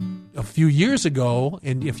a few years ago,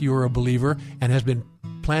 and if you are a believer, and has been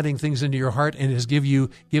planting things into your heart and has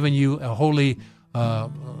given you a holy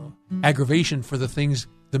aggravation for the things,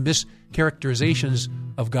 the mischaracterizations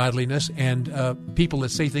of godliness, and people that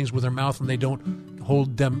say things with their mouth and they don't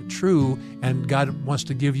hold them true, and God wants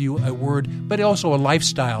to give you a word, but also a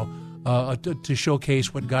lifestyle to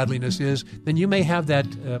showcase what godliness is, then you may have that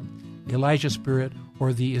Elijah spirit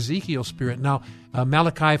or the Ezekiel spirit. Now,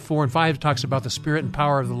 Malachi 4:5 talks about the spirit and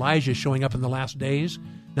power of Elijah showing up in the last days.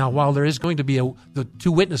 Now, while there is going to be the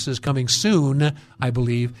two witnesses coming soon, I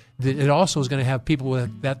believe, that it also is going to have people with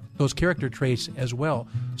those character traits as well.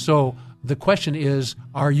 So the question is,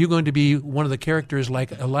 are you going to be one of the characters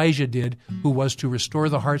like Elijah did, who was to restore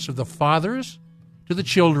the hearts of the fathers to the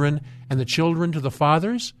children and the children to the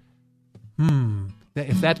fathers?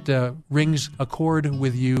 If that rings a chord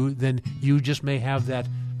with you, then you just may have that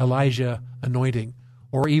Elijah anointing.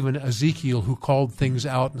 Or even Ezekiel, who called things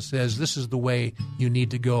out and says, this is the way you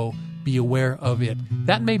need to go. Be aware of it.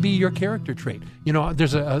 That may be your character trait.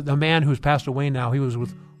 There's a man who's passed away now. He was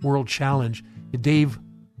with World Challenge,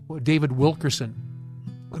 David Wilkerson.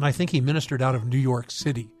 And I think he ministered out of New York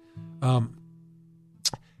City.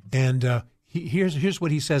 Here's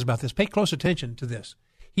what he says about this. Pay close attention to this.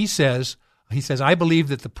 He says, I believe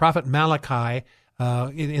that the prophet Malachi,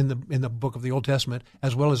 in the book of the Old Testament,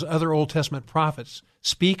 as well as other Old Testament prophets,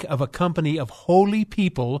 speak of a company of holy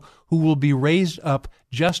people who will be raised up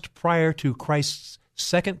just prior to Christ's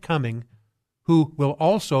second coming, who will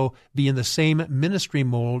also be in the same ministry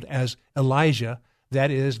mold as Elijah. That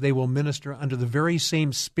is, they will minister under the very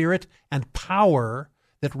same spirit and power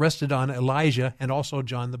that rested on Elijah and also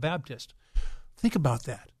John the Baptist. Think about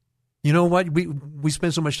that. You know what? We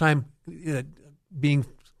spend so much time being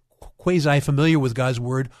quasi-familiar with God's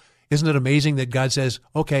Word. Isn't it amazing that God says,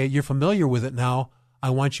 okay, you're familiar with it now. I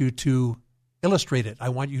want you to illustrate it. I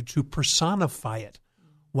want you to personify it.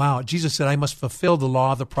 Wow. Jesus said, I must fulfill the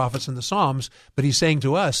law, the prophets, and the Psalms. But he's saying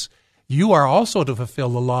to us, you are also to fulfill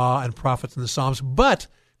the law and prophets and the Psalms. But,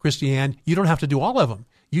 Christiane, you don't have to do all of them.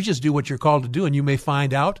 You just do what you're called to do, and you may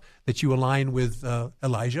find out that you align with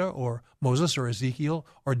Elijah or Moses or Ezekiel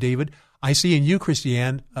or David. I see in you,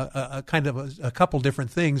 Christiane, a kind of a couple different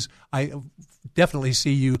things. I definitely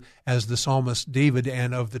see you as the psalmist David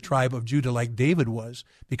and of the tribe of Judah, like David was,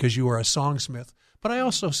 because you are a songsmith. But I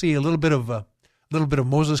also see a little bit of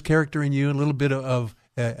Moses character in you, a little bit of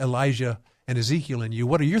Elijah and Ezekiel in you.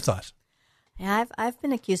 What are your thoughts? Yeah, I've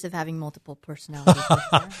been accused of having multiple personalities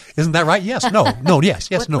before. Isn't that right? Yes. No.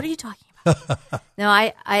 Yes. No. What are you talking about? No,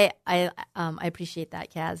 I appreciate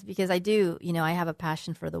that, Kaz, because I do. I have a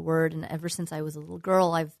passion for the Word, and ever since I was a little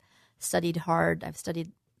girl, I've studied hard. I've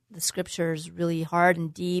studied the Scriptures really hard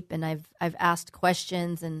and deep, and I've asked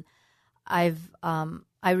questions, and I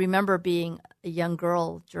remember being a young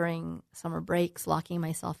girl during summer breaks, locking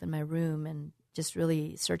myself in my room and just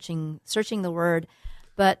really searching the Word.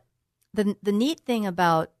 But the neat thing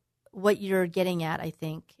about what you're getting at, I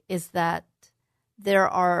think, is that there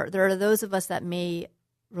are those of us that may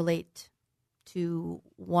relate to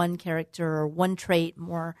one character or one trait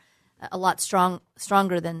a lot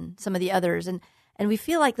stronger than some of the others, and we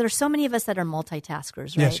feel like there's so many of us that are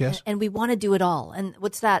multitaskers, right? Yes. And we want to do it all. And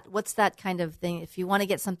what's that kind of thing? If you want to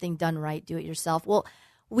get something done right, do it yourself. Well,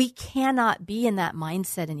 we cannot be in that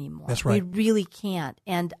mindset anymore. That's right. We really can't.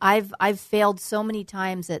 And I've failed so many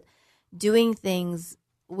times at doing things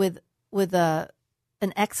with an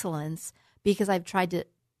excellence because I've tried to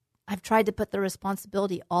put the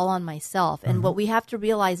responsibility all on myself. And what we have to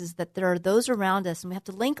realize is that there are those around us, and we have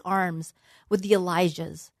to link arms with the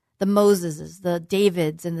Elijahs, the Moseses, the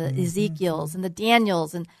Davids, and the Ezekiels, and the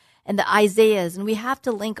Daniels, and the Isaiahs. And we have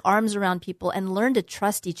to link arms around people and learn to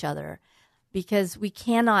trust each other, because we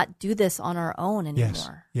cannot do this on our own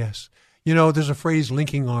anymore. Yes. There's a phrase,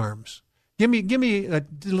 linking arms. Give me a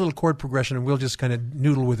little chord progression, and we'll just kind of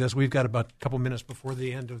noodle with this. We've got about a couple minutes before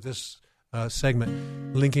the end of this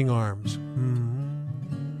segment. Linking arms.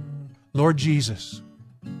 Lord Jesus,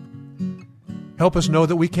 help us know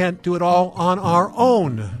that we can't do it all on our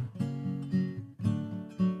own,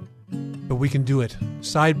 but we can do it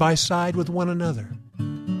side by side with one another.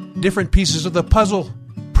 Different pieces of the puzzle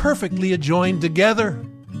perfectly adjoined together,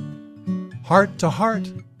 heart to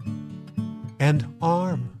heart and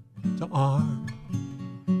arm to arm.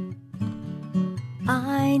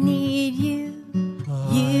 I need you,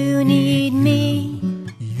 you need me.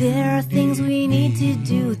 There are things we need to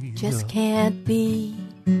do, just can't be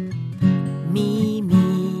me.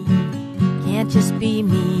 Can't just be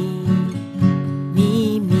me.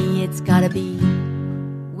 It's gotta be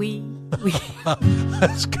we.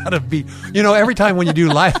 It's gotta be. Every time when you do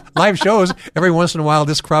live shows, every once in a while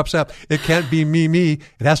this crops up. It can't be me.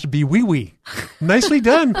 It has to be we. Nicely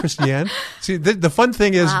done, Christiane. See, the fun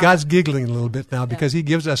thing is God's giggling a little bit now because He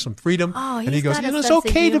gives us some freedom, and He goes, it's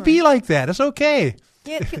okay to be like that. It's okay.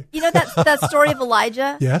 That story of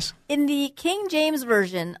Elijah? Yes. In the King James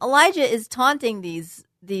Version, Elijah is taunting these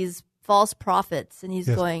false prophets, and he's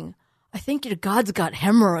going, I think your God's got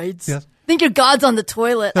hemorrhoids. Yes. I think your God's on the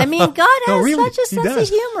toilet. I mean, God has really, such a sense of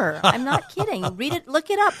humor. I'm not kidding. Read it, look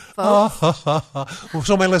it up, folks.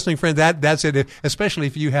 So my listening friend, that's it. Especially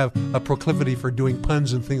if you have a proclivity for doing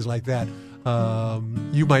puns and things like that,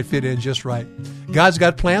 you might fit in just right. God's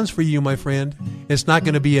got plans for you, my friend. It's not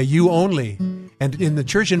going to be a you only. And in the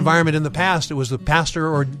church environment in the past, it was the pastor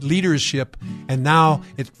or leadership, and now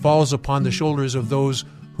it falls upon the shoulders of those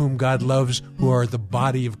whom God loves, who are the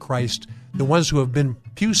body of Christ. The ones who have been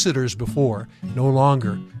pew sitters before, no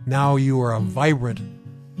longer. Now you are a vibrant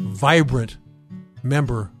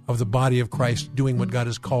member of the body of Christ, doing what God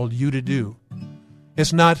has called you to do.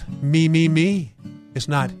 It's not me. It's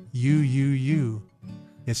not you.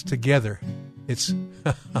 It's together. It's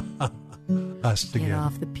us together. Get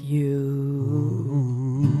off the pew.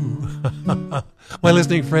 My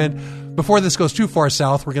listening friend, before this goes too far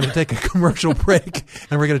south, we're going to take a commercial break,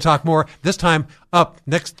 and we're going to talk more. This time after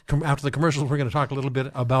the commercials, we're going to talk a little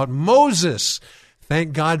bit about Moses.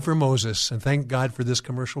 Thank God for Moses, and thank God for this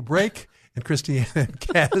commercial break. And Christiane and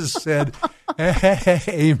Kaz said,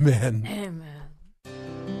 amen. Amen.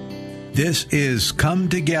 This is Come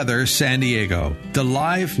Together San Diego, the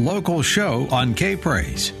live local show on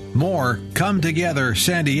K-Praise. More Come Together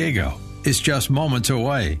San Diego is just moments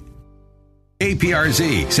away.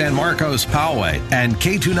 KPRZ San Marcos Poway and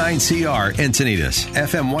K29CR Encinitas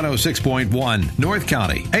FM 106.1 North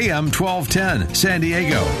County AM 1210 San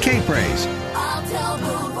Diego K-Praise.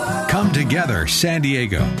 Come Together San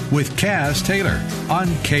Diego with Kaz Taylor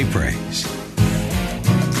on K-Praise.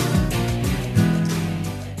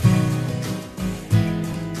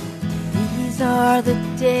 These are the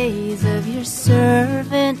days of your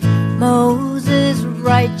servant Moses,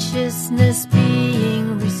 righteousness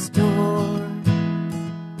being restored.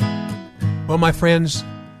 Well, my friends,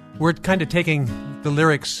 we're kind of taking the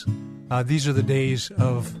lyrics. These are the days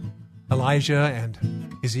of Elijah and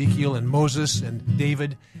Ezekiel and Moses and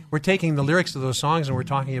David. we're taking the lyrics of those songs and we're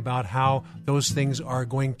talking about how those things are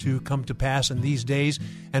going to come to pass in these days.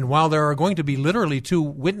 And while there are going to be literally 2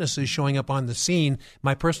 witnesses showing up on the scene,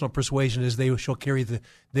 my personal persuasion is they shall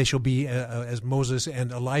be as Moses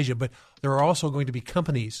and Elijah. But there are also going to be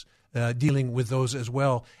companies dealing with those as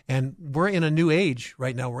well. And we're in a new age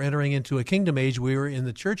right now. We're entering into a kingdom age. We were in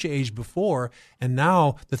the church age before, and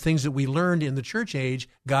now the things that we learned in the church age,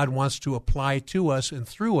 God wants to apply to us and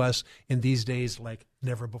through us in these days like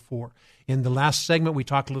never before. In the last segment, we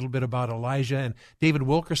talked a little bit about Elijah and David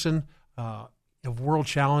Wilkerson of World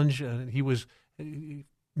Challenge. He was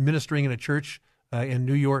ministering in a church in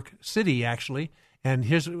New York City, actually. And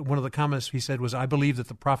here's one of the comments he said was, I believe that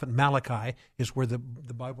the prophet Malachi is where the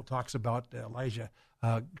Bible talks about Elijah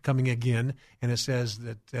coming again. And it says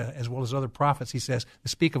that, as well as other prophets, he says, to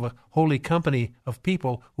speak of a holy company of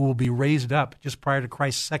people who will be raised up just prior to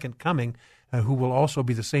Christ's second coming, who will also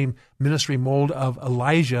be the same ministry mold of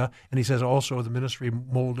Elijah. And he says also the ministry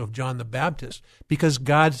mold of John the Baptist, because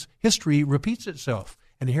God's history repeats itself.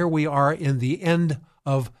 And here we are in the end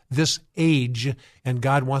of this age, and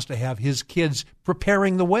God wants to have his kids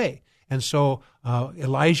preparing the way. And so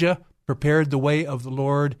Elijah prepared the way of the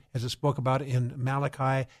Lord, as it spoke about in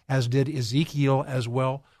Malachi, as did Ezekiel as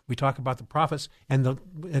well. We talk about the prophets,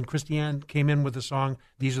 and Christiane came in with the song,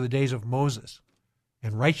 These Are the Days of Moses,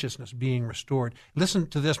 and righteousness being restored. Listen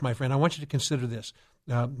to this, my friend. I want you to consider this.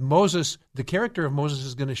 Moses, the character of Moses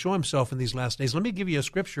is going to show himself in these last days. Let me give you a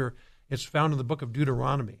scripture. It's found in the book of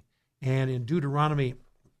Deuteronomy. And in Deuteronomy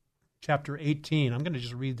chapter 18, I'm going to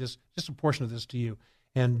just read this, just a portion of this to you.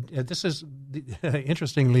 And this is,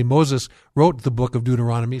 interestingly, Moses wrote the book of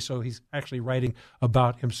Deuteronomy, so he's actually writing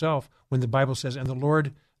about himself when the Bible says, and the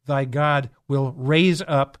Lord thy God will raise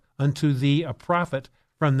up unto thee a prophet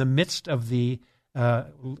from the midst of thee,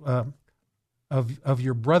 of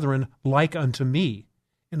your brethren, like unto me.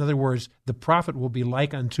 In other words, the prophet will be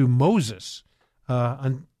like unto Moses.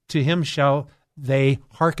 Unto him shall they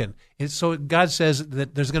hearken. And so God says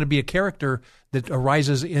that there's going to be a character that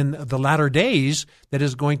arises in the latter days that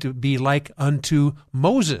is going to be like unto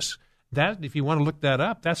Moses. That, if you want to look that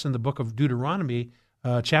up, that's in the book of Deuteronomy,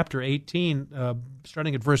 chapter 18,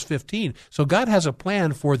 starting at verse 15. So God has a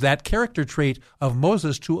plan for that character trait of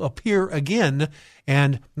Moses to appear again.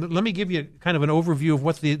 And let me give you kind of an overview of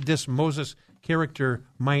what this Moses character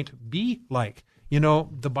might be like. You know,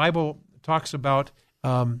 the Bible talks about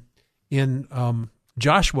in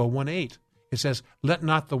Joshua 1:8, it says, let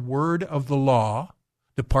not the word of the law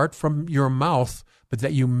depart from your mouth, but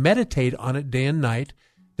that you meditate on it day and night,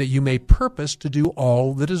 that you may purpose to do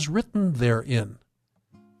all that is written therein.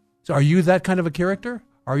 So are you that kind of a character?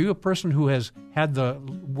 Are you a person who has had the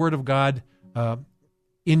word of God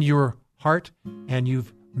in your heart and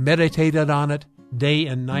you've meditated on it day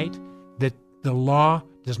and night, that the law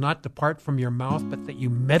does not depart from your mouth, but that you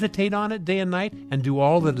meditate on it day and night and do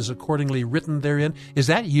all that is accordingly written therein? Is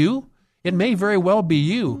that you? It may very well be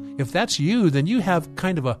you. If that's you, then you have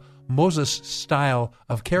kind of a Moses style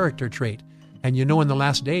of character trait. And you know in the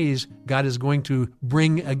last days, God is going to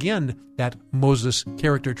bring again that Moses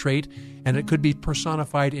character trait, and it could be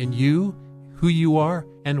personified in you, who you are,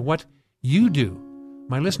 and what you do.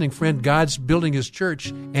 My listening friend, God's building his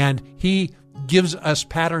church, and he gives us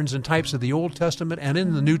patterns and types of the Old Testament and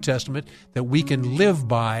in the New Testament that we can live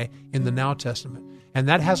by in the Now Testament. And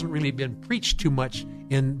that hasn't really been preached too much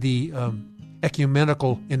in the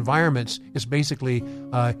ecumenical environments. It's basically,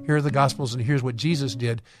 here are the Gospels and here's what Jesus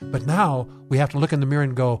did. But now we have to look in the mirror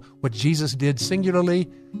and go, what Jesus did singularly,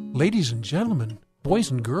 ladies and gentlemen,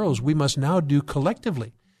 boys and girls, we must now do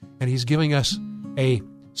collectively. And he's giving us a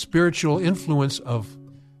spiritual influence of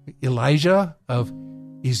Elijah, of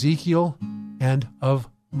Ezekiel, and of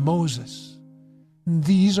Moses.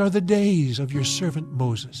 These are the days of your servant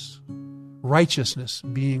Moses, righteousness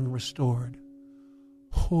being restored.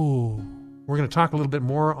 Oh, we're going to talk a little bit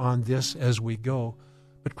more on this as we go.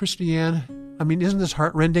 But Christiane, I mean, isn't this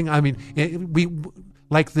heartrending? I mean, we,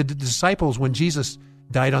 like the disciples when Jesus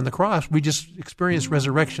died on the cross, we just experienced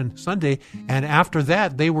Resurrection Sunday, and after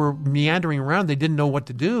that, they were meandering around. They didn't know what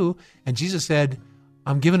to do, and Jesus said,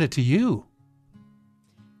 I'm giving it to you.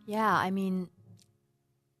 Yeah, I mean,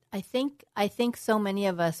 I think so many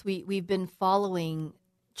of us, we've been following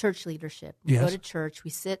church leadership. We go to church, we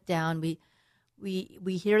sit down, we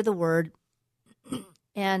hear the word,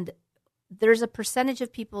 and there's a percentage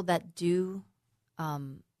of people that do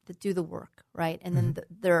the work, right? And then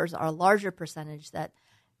there's our larger percentage that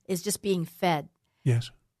is just being fed.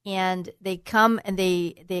 Yes. And they come and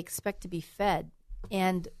they expect to be fed,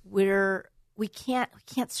 and we we can't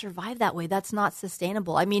survive that way. That's not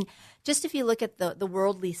sustainable. I mean, just if you look at the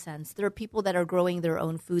worldly sense, there are people that are growing their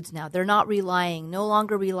own foods now. They're no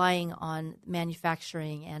longer relying on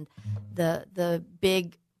manufacturing and the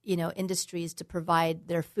big, industries to provide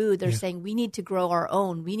their food. They're saying we need to grow our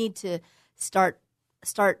own. We need to start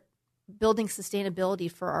building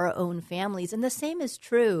sustainability for our own families. And the same is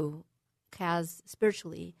true, Kaz,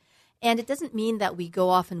 spiritually. And it doesn't mean that we go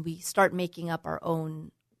off and we start making up our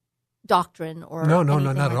own doctrine or not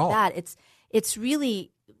like at all. That. It's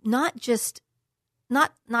really not just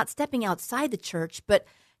not stepping outside the church, but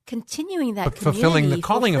continuing that, but fulfilling the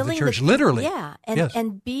calling of the church, literally. Yeah,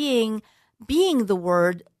 and being the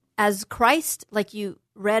Word as Christ, like you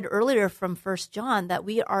read earlier from 1 John, that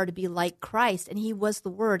we are to be like Christ, and He was the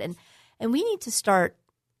Word, and we need to start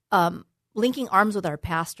linking arms with our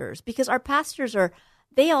pastors, because our pastors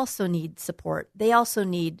they also need support. They also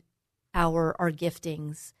need our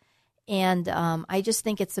giftings. And I just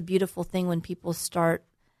think it's a beautiful thing when people start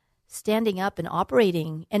standing up and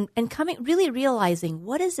operating and really realizing,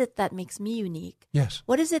 what is it that makes me unique? Yes.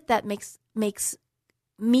 What is it that makes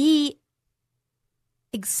me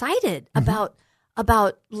excited about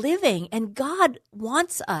living? And God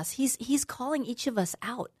wants us. He's calling each of us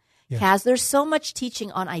out. Yes. Kaz, there's so much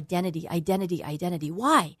teaching on identity.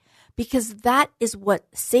 Why? Because that is what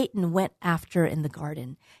Satan went after in the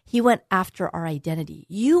garden. He went after our identity.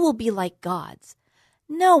 You will be like gods.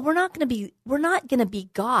 No, we're not going to be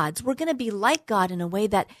gods. We're going to be like God in a way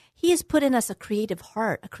that He has put in us a creative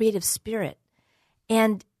heart, a creative spirit.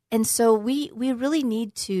 And so we really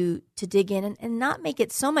need to dig in and not make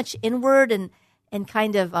it so much inward and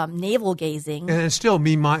kind of navel gazing. And it's still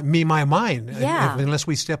me, my mind. Yeah. Unless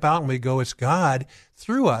we step out and we go, it's God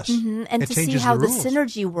through us. Mm-hmm. And it to see how the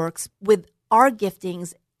synergy works with our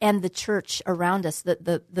giftings and the church around us,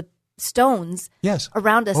 the stones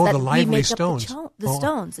around us that the lively we make stones. Up the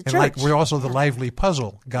stones, the and church. Like we're also the lively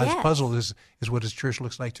puzzle. God's puzzle is what His church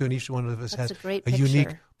looks like too, and each one of us has a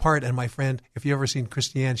unique part. And my friend, if you've ever seen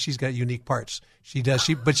Christiane, she's got unique parts. She does.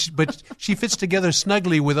 But she fits together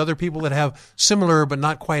snugly with other people that have similar but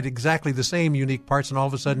not quite exactly the same unique parts. And all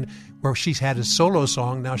of a sudden, where she's had a solo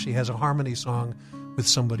song, now she has a harmony song with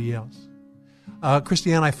somebody else.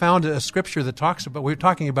 Christiane, I found a scripture that talks about, we're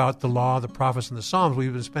talking about the law, the prophets, and the Psalms.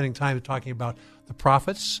 We've been spending time talking about the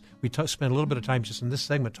prophets. We spent a little bit of time just in this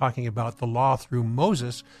segment talking about the law through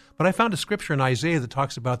Moses. But I found a scripture in Isaiah that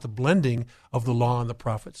talks about the blending of the law and the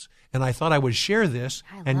prophets. And I thought I would share this,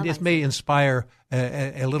 and it may inspire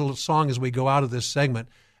a little song as we go out of this segment.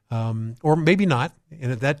 Or maybe not.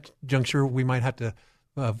 And at that juncture, we might have to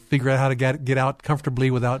figure out how to get out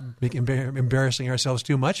comfortably without embarrassing ourselves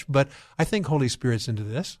too much. But I think Holy Spirit's into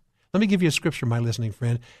this. Let me give you a scripture, my listening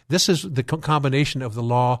friend. This is the combination of the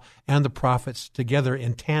law and the prophets together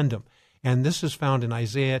in tandem. And this is found in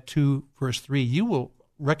Isaiah 2, verse 3. You will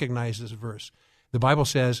recognize this verse. The Bible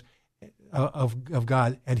says of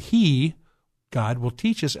God, and He, God, will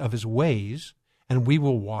teach us of His ways, and we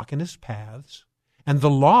will walk in His paths. And the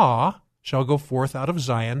law shall go forth out of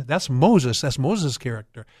Zion. That's Moses. That's Moses'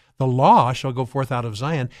 character. The law shall go forth out of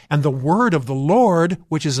Zion, and the word of the Lord,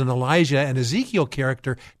 which is an Elijah and Ezekiel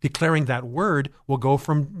character, declaring that word, will go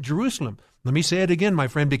from Jerusalem. Let me say it again, my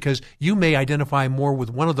friend, because you may identify more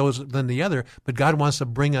with one of those than the other, but God wants to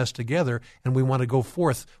bring us together, and we want to go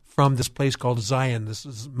forth from this place called Zion,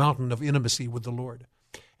 this mountain of intimacy with the Lord.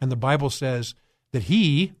 And the Bible says that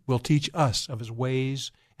He will teach us of His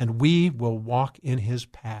ways, and we will walk in His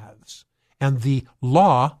paths. And the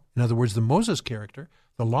law, in other words, the Moses character,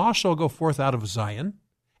 the law shall go forth out of Zion,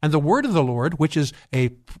 and the word of the Lord, which is a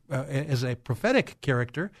prophetic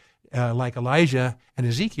character, like Elijah and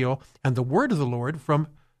Ezekiel, and the word of the Lord from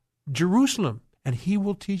Jerusalem, and He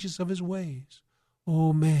will teach us of His ways.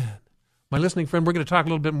 Oh, man. My listening friend, we're going to talk a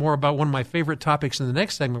little bit more about one of my favorite topics in the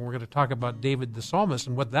next segment. We're going to talk about David the psalmist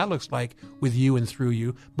and what that looks like with you and through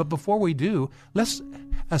you. But before we do, let's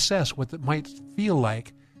assess what it might feel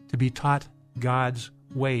like to be taught God's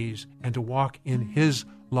ways and to walk in His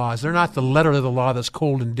laws. They're not the letter of the law that's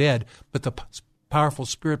cold and dead, but the powerful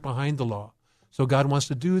spirit behind the law. So God wants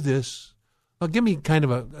to do this. Well, give me kind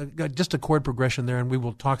of just a chord progression there, and we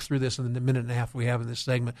will talk through this in the minute and a half we have in this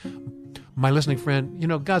segment. My listening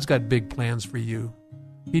friend, God's got big plans for you.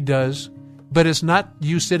 He does. But it's not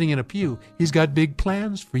you sitting in a pew. He's got big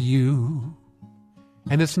plans for you.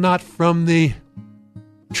 And it's not from the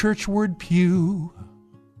churchward pew.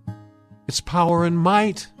 It's power and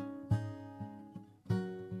might,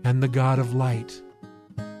 and the God of light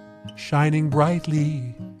shining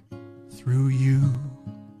brightly through you.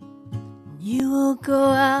 You will go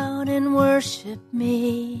out and worship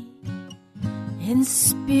me in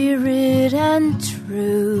spirit and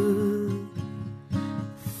truth.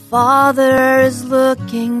 Father is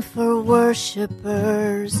looking for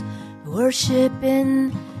worshipers, worship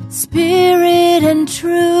in spirit and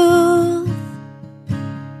truth.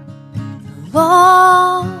 The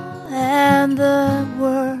law and the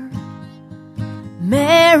word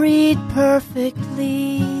married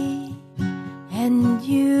perfectly, and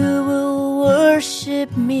you will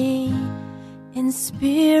worship me in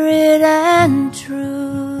spirit and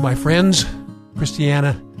truth. My friends,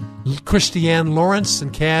 Christiane Lawrence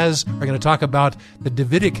and Kaz are going to talk about the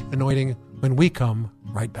Davidic anointing when we come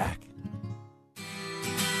right back.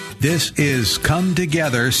 This is Come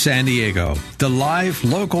Together San Diego, the live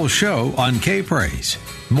local show on K-Praise.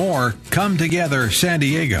 More Come Together San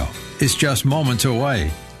Diego is just moments away.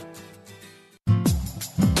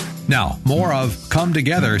 Now, more of Come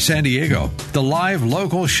Together San Diego, the live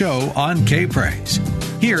local show on K-Praise.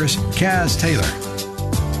 Here's Kaz Taylor.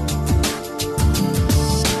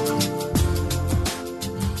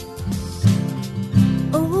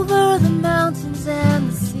 Over the mountains and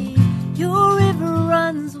the sea, your river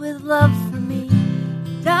runs with love for me.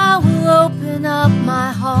 And I will open up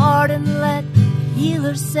my heart and let the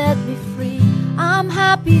healer set me free. I'm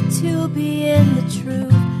happy to be in the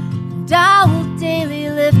truth, and I will daily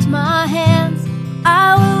lift my hands.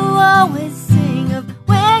 I will always sing of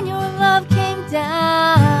when your love came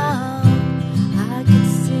down. I could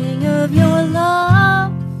sing of your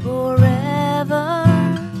love forever.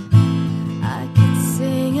 I could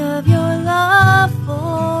sing of your love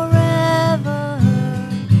forever.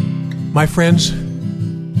 My friends,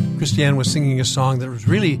 Christiane was singing a song that was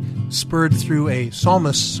really spurred through a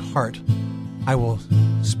psalmist's heart. I will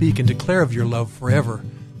speak and declare of your love forever.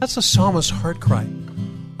 That's a psalmist's heart cry.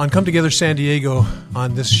 On Come Together San Diego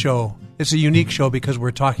on this show, it's a unique show because we're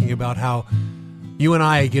talking about how you and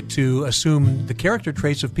I get to assume the character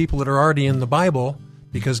traits of people that are already in the Bible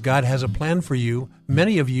because God has a plan for you.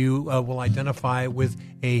 Many of you will identify with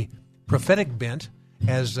a prophetic bent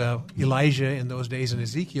as Elijah in those days in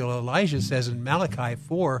Ezekiel. Elijah says in Malachi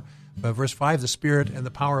 4, verse 5, the spirit and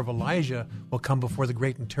the power of Elijah will come before the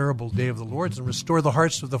great and terrible day of the Lord and restore the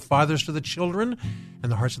hearts of the fathers to the children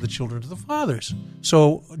and the hearts of the children to the fathers.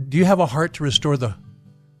 So do you have a heart to restore the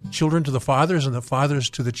children to the fathers and the fathers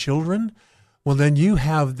to the children? Well, then you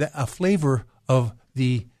have a flavor of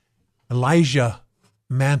the Elijah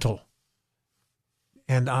mantle.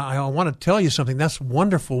 And I want to tell you something. That's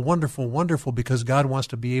wonderful, wonderful, wonderful, because God wants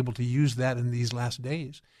to be able to use that in these last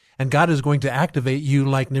days. And God is going to activate you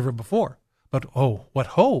like never before. But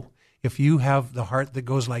if you have the heart that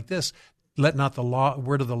goes like this, let not the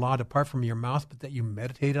word of the law depart from your mouth, but that you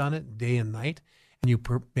meditate on it day and night, and you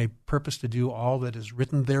may purpose to do all that is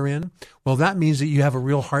written therein. Well, that means that you have a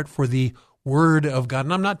real heart for the Word of God.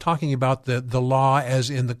 And I'm not talking about the law as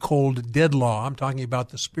in the cold, dead law. I'm talking about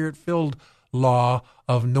the Spirit-filled law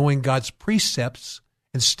of knowing God's precepts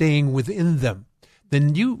and staying within them.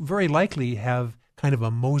 Then you very likely have kind of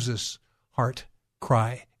a Moses heart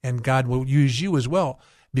cry, and God will use you as well,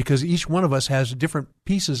 because each one of us has different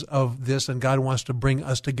pieces of this, and God wants to bring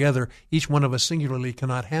us together. Each one of us singularly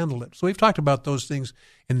cannot handle it. So we've talked about those things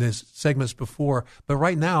in this segments before, but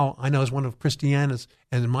right now, I know as one of Christiana's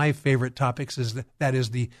and my favorite topics is that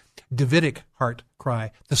is the Davidic heart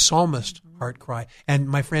cry, the psalmist heart cry. And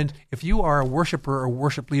my friend, if you are a worshiper or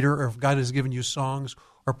worship leader, or if God has given you songs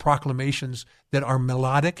or proclamations that are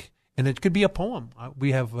melodic, and it could be a poem.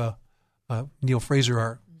 We have Neil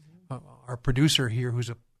Fraser, our producer here, who's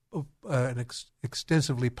an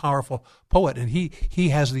extensively powerful poet, and he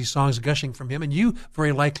has these songs gushing from him, and you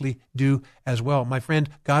very likely do as well. My friend,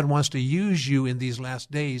 God wants to use you in these last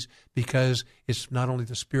days because it's not only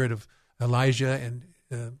the spirit of Elijah and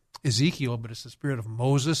Ezekiel, but it's the spirit of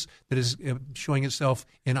Moses that is showing itself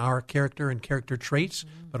in our character and character traits,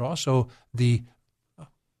 but also the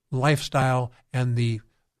lifestyle and the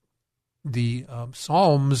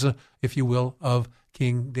Psalms, if you will, of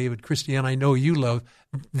King David. Christiane, I know you love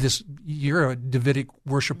this. You're a Davidic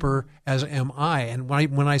worshiper, as am I. And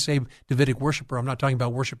when I say Davidic worshiper, I'm not talking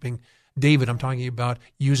about worshiping David. I'm talking about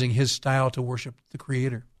using his style to worship the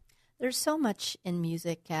Creator. There's so much in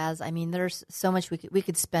music, Kaz. I mean, there's so much we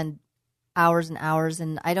could spend hours and hours,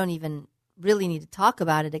 and I don't even really need to talk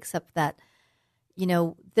about it, except that, you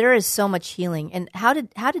know, there is so much healing. And how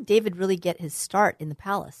did David really get his start in the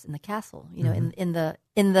palace, in the castle? You know,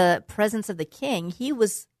 in the presence of the king, he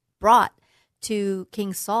was brought to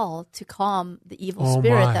King Saul to calm the evil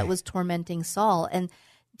spirit that was tormenting Saul. And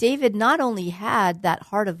David not only had that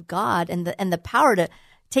heart of God and the power to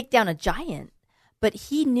take down a giant, but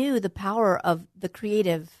he knew the power of the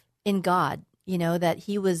creative in God. that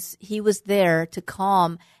he was there to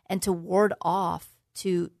calm and to ward off,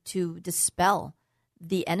 to dispel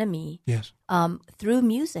the enemy. Yes. Through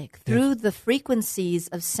music, through Yes. the frequencies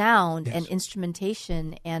of sound Yes. and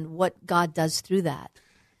instrumentation, and what God does through that.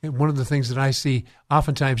 And one of the things that I see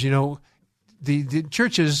oftentimes, the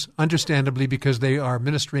churches, understandably, because they are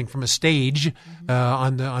ministering from a stage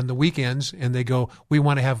on the weekends, and they go, we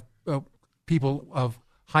want to have people of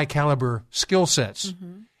high caliber skill sets.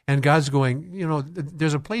 And God's going,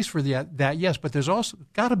 there's a place for that, yes, but there's also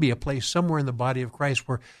got to be a place somewhere in the body of Christ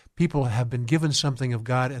where people have been given something of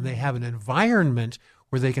God and they have an environment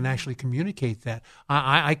where they can actually communicate that.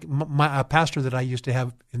 A pastor that I used to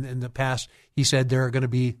have in the past, he said there are going to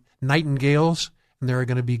be nightingales and there are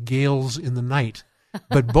going to be gales in the night.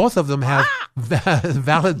 But both of them have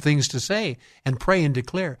valid things to say and pray and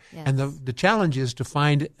declare. Yes. And the challenge is to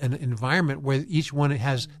find an environment where each one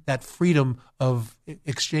has that freedom of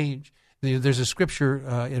exchange. There's a scripture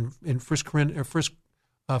in 1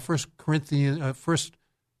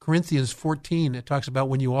 Corinthians 14. It talks about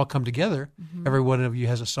when you all come together, every one of you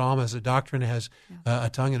has a psalm, has a doctrine, has a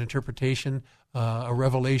tongue, an interpretation, a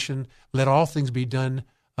revelation. Let all things be done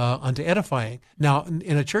unto edifying. Now,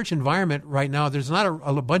 in a church environment right now, there's not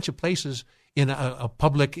a bunch of places in a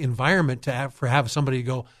public environment to have somebody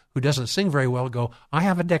go who doesn't sing very well go, I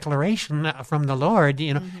have a declaration from the Lord,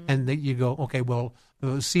 and you go, okay, well,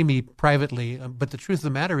 see me privately. But the truth of the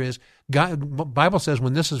matter is, Bible says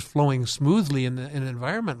when this is flowing smoothly in an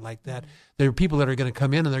environment like that, there are people that are going to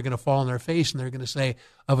come in and they're going to fall on their face and they're going to say,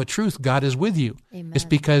 of a truth, God is with you. Amen. It's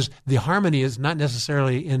because the harmony is not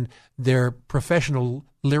necessarily in their professional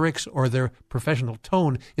lyrics or their professional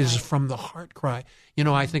tone. It is from the heart cry.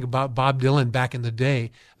 I think about Bob Dylan back in the day.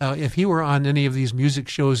 If he were on any of these music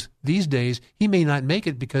shows these days, he may not make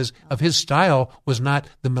it because of his style was not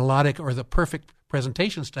the melodic or the perfect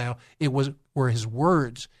presentation style. It were his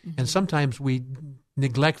words. And sometimes we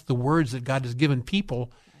neglect the words that God has given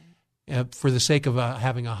people for the sake of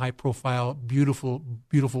having a high-profile, beautifully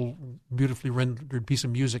rendered piece of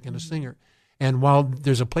music and a singer. And while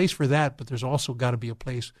there's a place for that, but there's also got to be a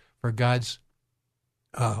place for God's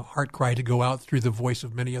heart cry to go out through the voice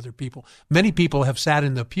of many other people. Many people have sat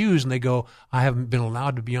in the pews and they go, I haven't been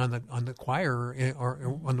allowed to be on the choir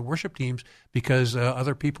or on the worship teams because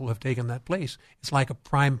other people have taken that place. It's like a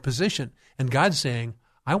prime position. And God's saying,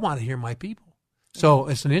 I want to hear my people. So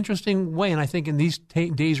it's an interesting way, and I think in these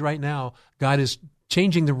days right now, God is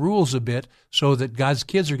changing the rules a bit so that God's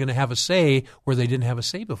kids are going to have a say where they didn't have a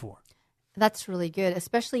say before. That's really good,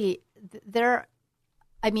 especially there.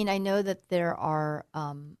 I mean, I know that there are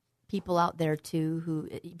people out there too who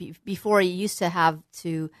before you used to have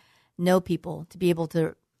to know people to be able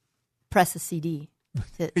to press a CD,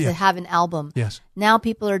 to have an album. Yes. Now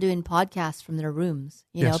people are doing podcasts from their rooms.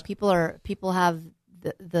 You know, people have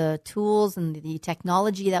the tools and the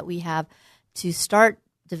technology that we have to start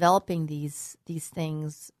developing these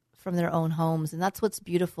things from their own homes, and that's what's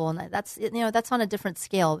beautiful. And that's that's on a different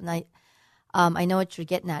scale. And I know what you're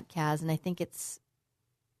getting at, Kaz, and I think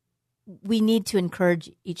we need to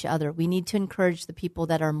encourage each other. We need to encourage the people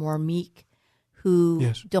that are more meek,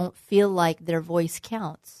 who don't feel like their voice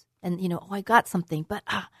counts. And I got something, but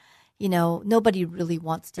nobody really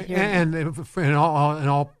wants to hear it. And in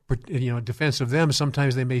all defense of them,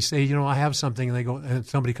 sometimes they may say, I have something, and they go, and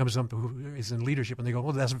somebody comes up who is in leadership, and they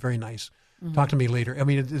go, that's very nice. Mm-hmm. Talk to me later. I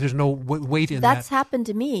mean, there's no weight in that. That's happened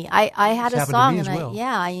to me. I had a song, and well.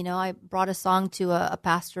 I brought a song to a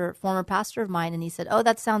former pastor of mine, and he said, "Oh,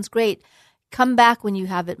 that sounds great. Come back when you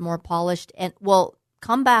have it more polished, and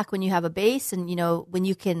come back when you have a bass, and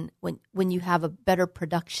when you have a better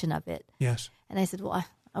production of it." Yes. And I said, "Well,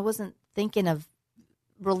 I wasn't thinking of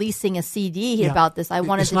releasing a CD about this. I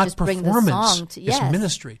wanted to just bring the song to It's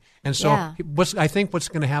ministry." And so I think what's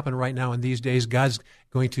going to happen right now in these days, God's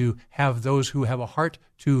going to have those who have a heart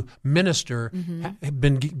to minister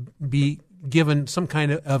be given some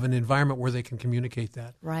kind of an environment where they can communicate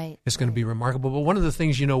that. Right. It's going to be remarkable. But one of the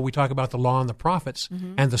things, we talk about the law and the prophets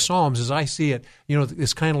and the Psalms, as I see it,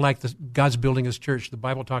 it's kind of like God's building his church. The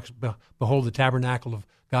Bible talks about, behold, the tabernacle of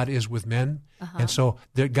God is with men. And so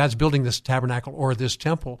God's building this tabernacle or this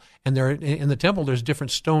temple. And in the temple, there's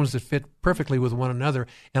different stones that fit perfectly with one another.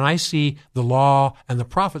 And I see the law and the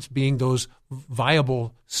prophets being those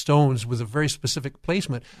viable stones with a very specific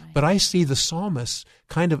placement. Right. But I see the psalmists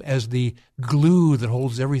kind of as the glue that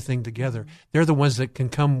holds everything together. They're the ones that can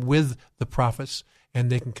come with the prophets, and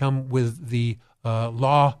they can come with the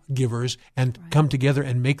lawgivers and come together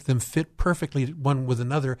and make them fit perfectly one with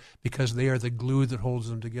another, because they are the glue that holds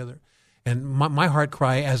them together. And my heart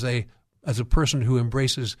cry as a person who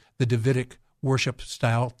embraces the Davidic worship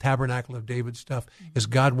style, Tabernacle of David stuff, is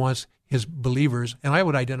God wants his believers, and I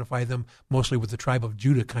would identify them mostly with the tribe of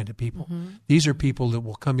Judah kind of people. Mm-hmm. These are people that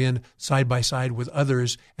will come in side by side with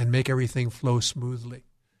others and make everything flow smoothly.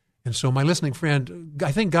 And so, my listening friend,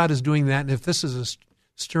 I think God is doing that, and if this is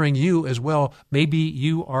stirring you as well, maybe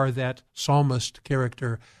you are that psalmist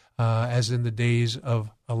character as in the days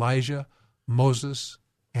of Elijah, Moses,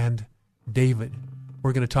 and David.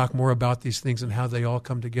 We're going to talk more about these things and how they all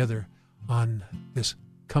come together on this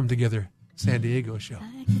Come Together San Diego show.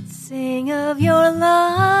 I could sing of your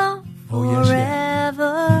love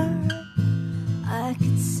forever. I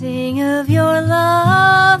could sing of your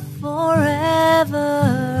love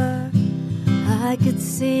forever. I could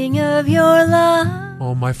sing of your love.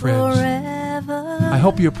 Oh, my friends, forever. I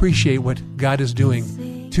hope you appreciate what God is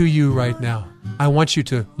doing to you right now. I want you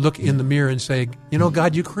to look in the mirror and say, you know,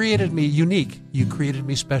 God, you created me unique. You created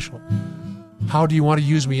me special. How do you want to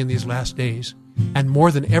use me in these last days? And more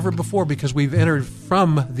than ever before, because we've entered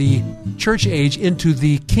from the church age into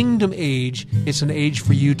the kingdom age, it's an age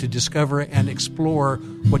for you to discover and explore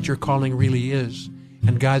what your calling really is.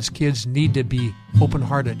 And God's kids need to be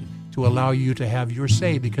open-hearted to allow you to have your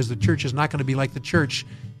say, because the church is not going to be like the church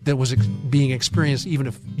that was being experienced even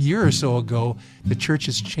a year or so ago. The church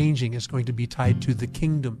is changing. It's going to be tied to the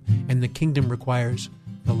kingdom, and the kingdom requires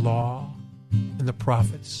the law and the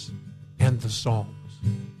prophets and the Psalms.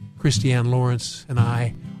 Christiane Lawrence and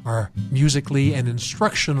I are musically and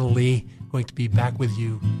instructionally going to be back with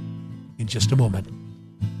you in just a moment.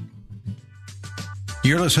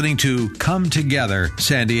 You're listening to Come Together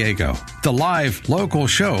San Diego, the live local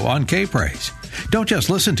show on K-Praise. Don't just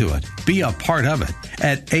listen to it, be a part of it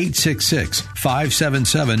at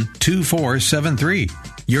 866-577-2473.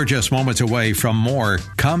 You're just moments away from more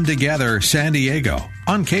Come Together San Diego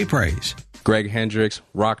on K-Praise. Greg Hendricks,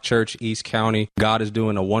 Rock Church, East County. God is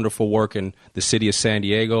doing a wonderful work in the city of San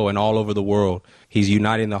Diego and all over the world. He's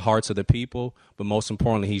uniting the hearts of the people, but most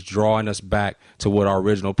importantly, he's drawing us back to what our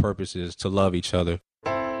original purpose is, to love each other.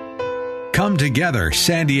 Come Together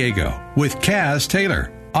San Diego with Kaz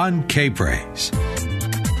Taylor on K-Praise.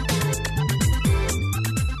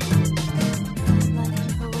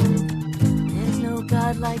 There's no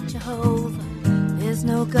God like Jehovah. There's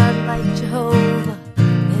no God like Jehovah.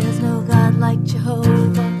 There's no God like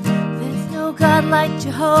Jehovah. There's no God like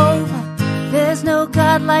Jehovah. There's no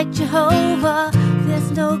God like Jehovah.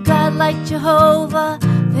 There's no God like Jehovah.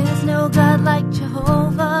 There's no God like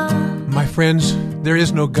Jehovah. My friends, there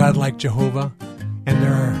is no God like Jehovah, and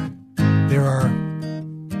there are,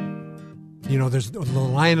 you know, there's the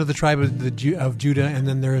Lion of the tribe of Judah, and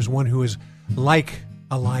then there is one who is like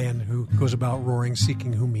a lion who goes about roaring,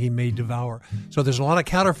 seeking whom he may devour. So there's a lot of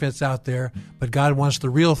counterfeits out there, but God wants the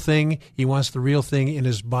real thing. He wants the real thing in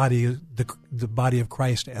his body, the body of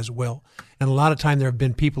Christ as well. And a lot of time there have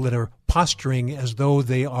been people that are posturing as though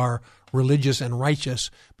they are religious and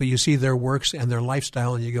righteous, but you see their works and their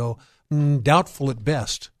lifestyle and you go, doubtful at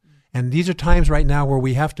best. And these are times right now where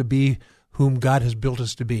we have to be whom God has built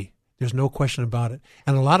us to be. There's no question about it.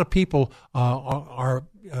 And a lot of people are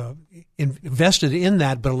invested in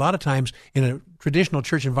that, but a lot of times in a traditional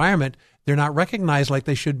church environment, they're not recognized like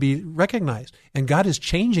they should be recognized. And God is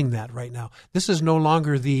changing that right now. This is no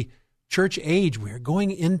longer the church age. We're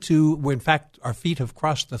going into, in fact, our feet have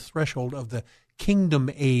crossed the threshold of the kingdom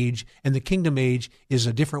age, and the kingdom age is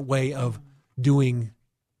a different way of doing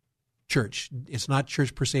church. It's not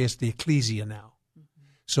church per se, it's the ecclesia now.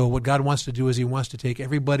 So what God wants to do is he wants to take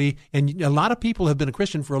everybody, and a lot of people have been a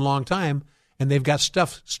Christian for a long time, and they've got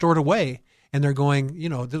stuff stored away, and they're going, you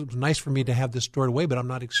know, it was nice for me to have this stored away, but I'm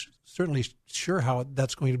not certainly sure how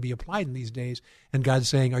that's going to be applied in these days. And God's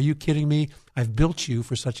saying, are you kidding me? I've built you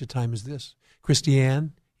for such a time as this.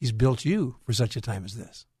 Christiane, he's built you for such a time as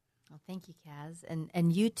this. Well, thank you, Kaz,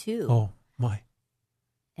 and you too. Oh, my.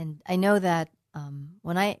 And I know that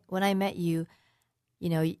when I met you, you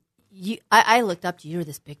know, I looked up to you. You're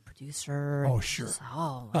this big producer. Oh, sure.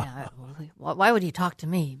 Why would you talk to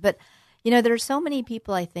me? But, you know, there are so many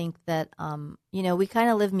people, I think, that, you know, we kind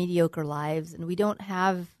of live mediocre lives, and we don't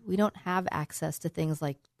have access to things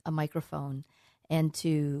like a microphone and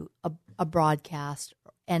to a broadcast.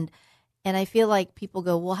 And I feel like people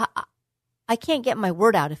go, well, I can't get my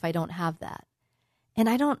word out if I don't have that. And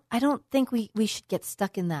I don't think we should get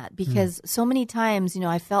stuck in that, because so many times, you know,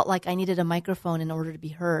 I felt like I needed a microphone in order to be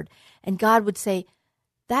heard. And God would say,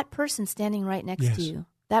 that person standing right next to you,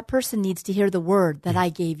 that person needs to hear the word that I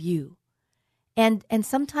gave you. And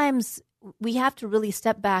sometimes we have to really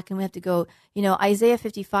step back and we have to go, you know, Isaiah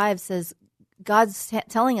 55 says, God's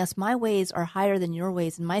telling us, my ways are higher than your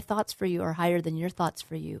ways, and my thoughts for you are higher than your thoughts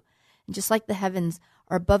for you. And just like the heavens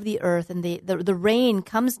or above the earth, and the rain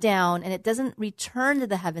comes down, and it doesn't return to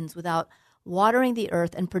the heavens without watering the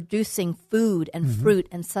earth and producing food and fruit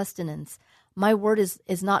and sustenance, my word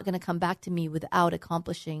is not going to come back to me without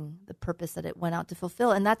accomplishing the purpose that it went out to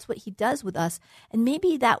fulfill. And that's what he does with us. And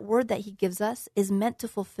maybe that word that he gives us is meant to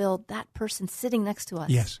fulfill that person sitting next to us.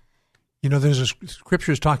 Yes. There's a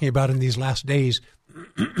scriptures talking about in these last days,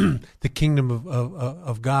 the kingdom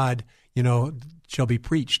of God, shall be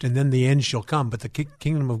preached, and then the end shall come. But the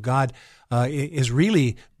kingdom of God is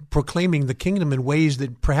really proclaiming the kingdom in ways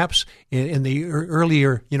that perhaps in the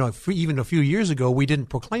earlier, even a few years ago, we didn't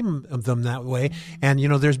proclaim them that way. And,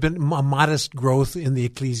 there's been a modest growth in the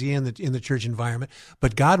ecclesia and in the church environment.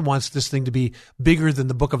 But God wants this thing to be bigger than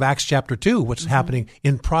the book of Acts chapter 2, what's happening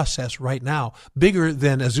in process right now. Bigger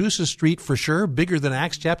than Azusa Street for sure, bigger than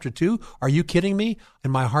Acts chapter 2. Are you kidding me? In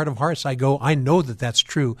my heart of hearts, I know that that's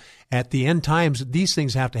true. At the end times, these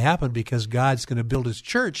things have to happen because God's going to build his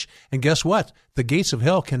church. And guess what? The gates of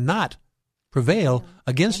hell cannot prevail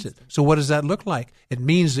against it. So what does that look like? It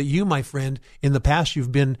means that you, my friend, in the past,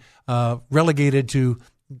 you've been relegated to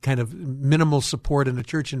kind of minimal support in a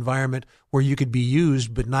church environment where you could be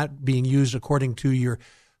used, but not being used according to your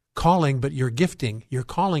calling, but your gifting. Your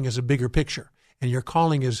calling is a bigger picture, and your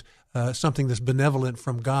calling is something that's benevolent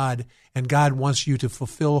from God, and God wants you to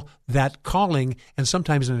fulfill that calling. And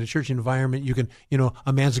sometimes in a church environment, you can,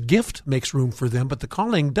 a man's gift makes room for them, but the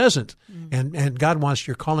calling doesn't. And God wants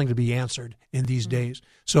your calling to be answered in these days.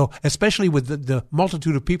 So especially with the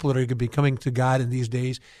multitude of people that are going to be coming to God in these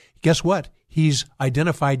days, guess what? He's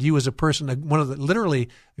identified you as a person, one of the, literally,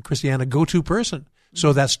 Christiana, go-to person.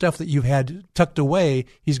 So that stuff that you've had tucked away,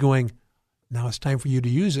 he's going, now it's time for you to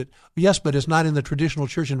use it. Yes, but it's not in the traditional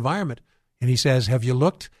church environment. And he says, have you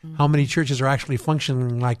looked how many churches are actually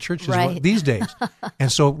functioning like churches these days?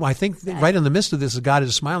 And so I think right in the midst of this, God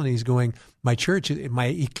is smiling. He's going, my church, my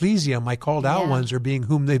ecclesia, my called out ones are being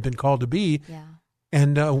whom they've been called to be. Yeah.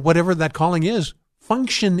 And whatever that calling is,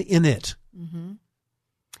 function in it. Mm-hmm.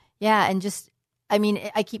 Yeah, and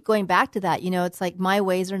I keep going back to that. It's like my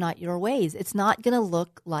ways are not your ways. It's not going to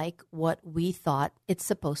look like what we thought it's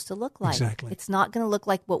supposed to look like. Exactly. It's not going to look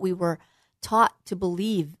like what we were taught to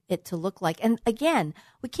believe it to look like. And again,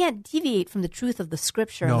 we can't deviate from the truth of the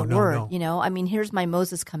scripture and the word. No. Here's my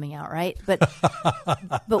Moses coming out, right? But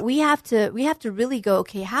but we have to really go,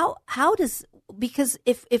 okay, how does, because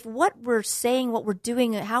if what we're saying, what we're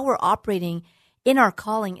doing, how we're operating in our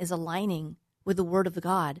calling is aligning with the word of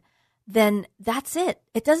God, then that's it.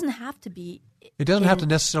 It doesn't have to be. It doesn't have to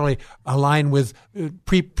necessarily align with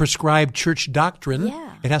prescribed church doctrine.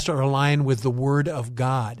 Yeah. It has to align with the Word of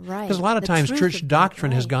God. Right. Because a lot of times church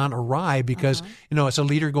doctrine has gone awry because, it's a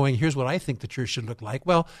leader going, here's what I think the church should look like.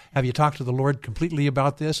 Well, have you talked to the Lord completely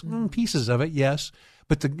about this? Pieces of it, yes.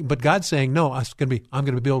 But God's saying, no, I'm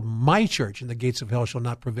going to build my church, and the gates of hell shall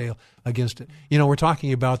not prevail against it. We're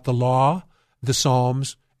talking about the law, the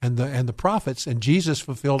Psalms, and the prophets, and Jesus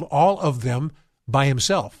fulfilled all of them by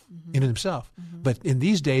himself, in himself. But in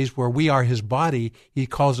these days where we are his body, he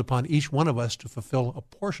calls upon each one of us to fulfill a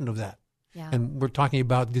portion of that. Yeah. And we're talking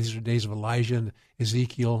about these are days of Elijah and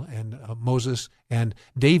Ezekiel and Moses and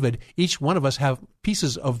David. Each one of us have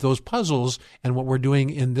pieces of those puzzles, and what we're doing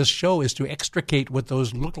in this show is to extricate what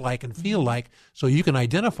those look like and feel like so you can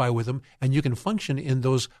identify with them and you can function in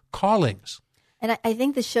those callings. And I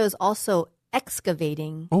think the show's also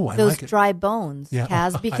excavating those like dry bones,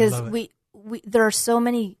 Kaz, because we there are so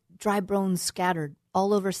many dry bones scattered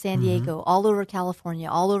all over San Diego, all over California,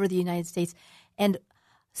 all over the United States. And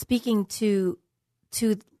speaking to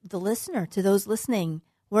the listener, to those listening,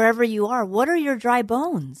 wherever you are, what are your dry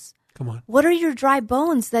bones? Come on. What are your dry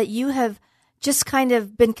bones that you have just kind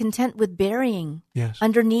of been content with burying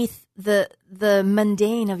underneath the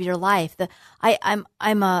mundane of your life? I'm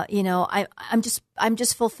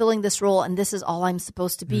just fulfilling this role, and this is all I'm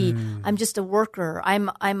supposed to be. I'm just a worker. I'm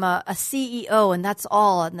a CEO, and that's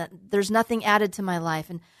all. And there's nothing added to my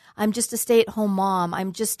life. And I'm just a stay-at-home mom.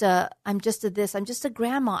 I'm just a this. I'm just a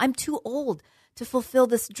grandma. I'm too old to fulfill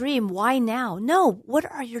this dream. Why now? No. What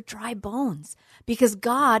are your dry bones? Because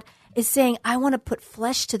God is saying, I want to put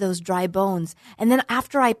flesh to those dry bones. And then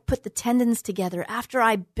after I put the tendons together, after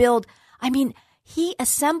I build, he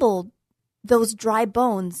assembled those dry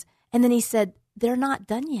bones. And then he said, they're not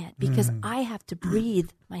done yet because I have to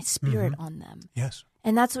breathe my spirit on them. Yes.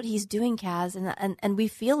 And that's what he's doing, Kaz. And we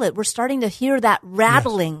feel it. We're starting to hear that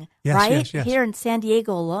rattling, right? Yes. Here in San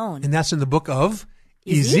Diego alone. And that's in the book of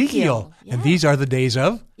Ezekiel. Yeah. And these are the days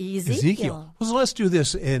of Ezekiel. Well, so let's do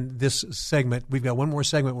this in this segment. We've got one more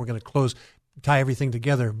segment. We're going to tie everything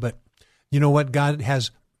together. But you know what? God has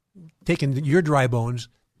taken your dry bones.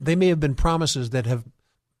 They may have been promises that have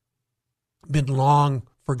been long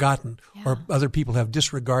forgotten or other people have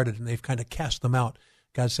disregarded and they've kind of cast them out.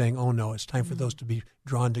 God's saying, oh no, it's time for those to be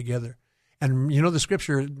drawn together. And you know, the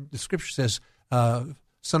scripture says,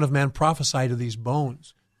 Son of man, prophesy to these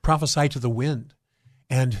bones, prophesy to the wind.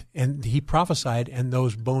 And he prophesied and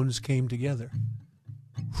those bones came together.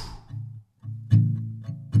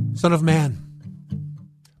 Son of man,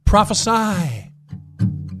 prophesy.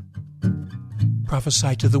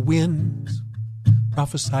 Prophesy to the winds.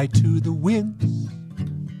 Prophesy to the winds.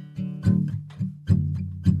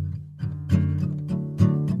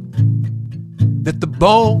 That the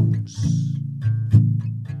bones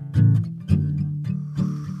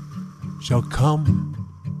shall come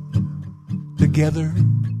together.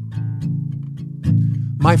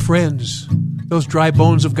 My friends, those dry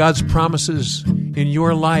bones of God's promises in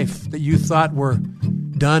your life that you thought were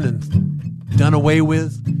done and done away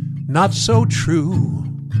with, not so true,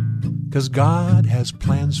 because God has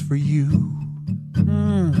plans for you.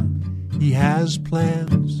 He has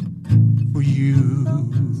plans for you.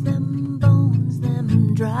 Them bones,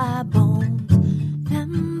 them dry bones,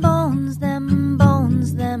 them bones, them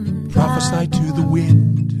bones, them dry Prophesy to the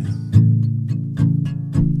wind.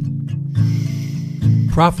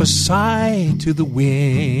 Prophesy to the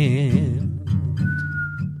wind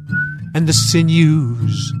and the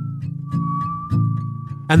sinews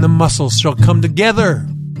and the muscles shall come together,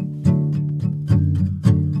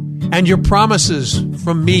 and your promises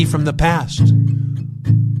from me from the past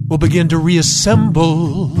will begin to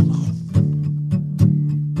reassemble.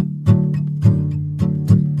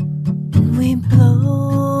 And we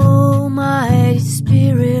blow, mighty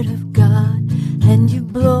Spirit of God, and you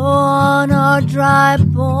blow on our dry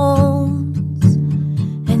bones,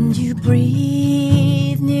 and you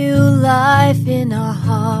breathe new life in our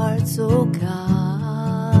hearts, oh God.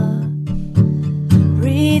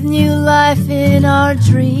 Breathe new life in our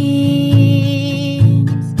dreams.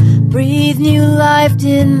 Breathe new life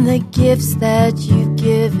in the gifts that you've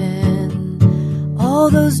given. All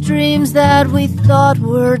those dreams that we thought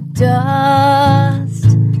were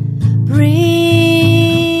dust. Breathe,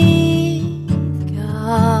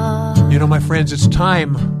 God. You know, my friends, it's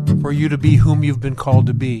time for you to be whom you've been called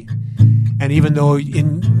to be. And even though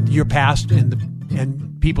in your past and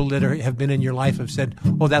people that have been in your life have said,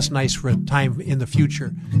 oh, that's nice for a time in the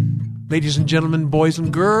future. Ladies and gentlemen, boys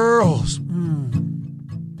and girls,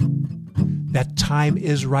 that time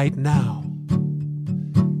is right now.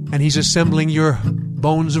 And he's assembling your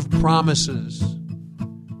bones of promises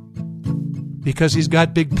because he's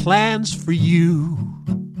got big plans for you.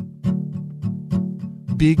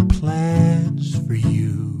 Big plans for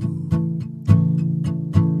you.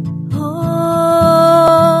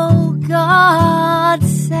 Oh, God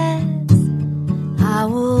says, I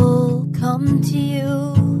will come to you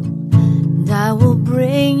and I will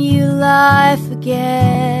bring you life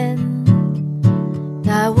again.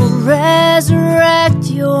 I will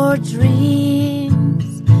resurrect your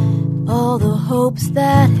dreams, all the hopes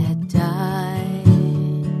that had died.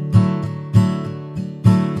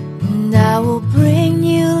 And I will bring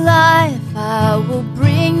you life, I will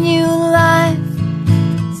bring you life.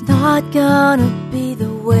 It's not gonna be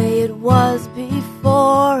the way it was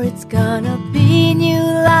before. It's gonna be new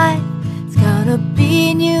life, it's gonna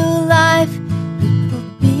be new life. It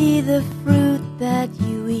will be the fruit that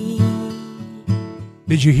you eat.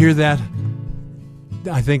 Did you hear that?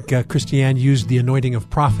 I think Christiane used the anointing of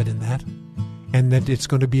prophet in that, and that it's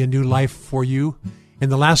going to be a new life for you. In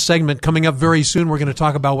the last segment, coming up very soon, we're going to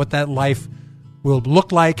talk about what that life will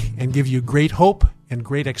look like and give you great hope and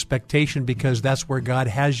great expectation, because that's where God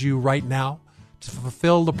has you right now to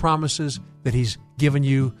fulfill the promises that he's given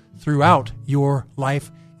you throughout your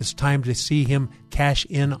life. It's time to see him cash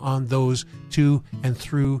in on those to and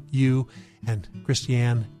through you. And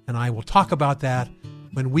Christiane and I will talk about that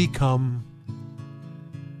when we come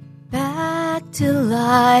back to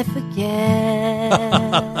life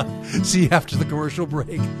again. See you after the commercial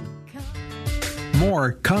break.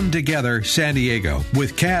 More Come Together San Diego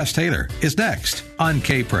with Cass Taylor is next on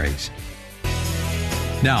K-Praise.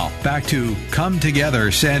 Now, back to Come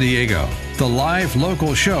Together San Diego, the live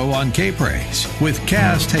local show on K-Praise with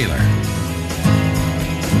Cass Taylor.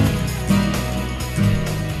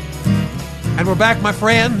 And we're back, my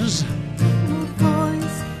friends.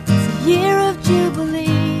 Year of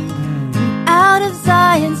Jubilee, out of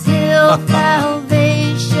Zion's hill,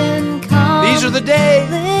 salvation comes. These are the days.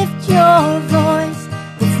 Lift your voice,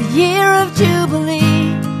 it's the year of Jubilee,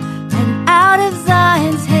 and out of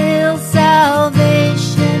Zion's hill,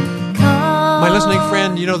 salvation comes. My listening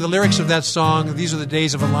friend, you know the lyrics of that song, These Are the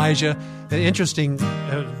Days of Elijah. Interesting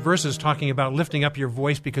verses talking about lifting up your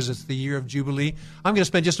voice because it's the year of Jubilee. I'm going to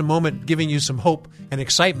spend just a moment giving you some hope and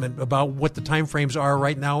excitement about what the time frames are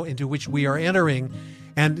right now into which we are entering.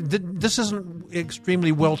 And this isn't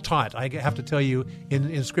extremely well taught, I have to tell you,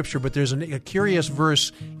 in Scripture, but there's a curious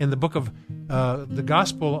verse in the book of the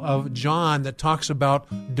Gospel of John that talks about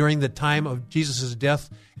during the time of Jesus' death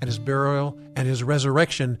and his burial and his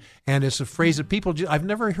resurrection. And it's a phrase that I've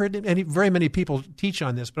never heard very many people teach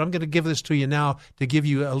on this, but I'm going to give this to you now to give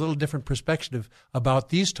you a little different perspective about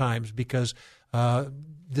these times, because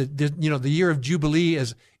the year of Jubilee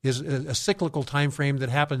is a cyclical time frame that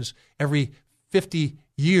happens every 50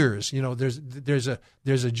 years. You know, there's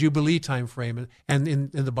a Jubilee time frame, and in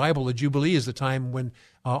the Bible, the Jubilee is the time when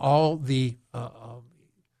all the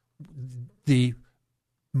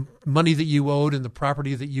money that you owed and the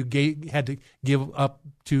property that you had to give up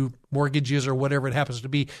to mortgages or whatever it happens to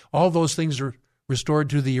be, all those things are restored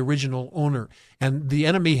to the original owner. And the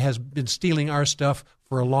enemy has been stealing our stuff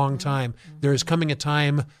for a long time. There is coming a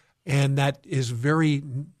time, and that is very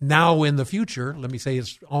now in the future. Let me say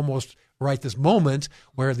it's almost right this moment,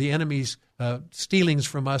 where the enemy's stealings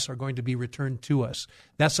from us are going to be returned to us.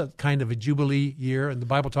 That's a kind of a Jubilee year, and the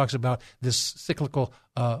Bible talks about this cyclical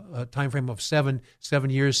time frame of 7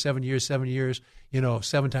 years, 7 years, 7 years.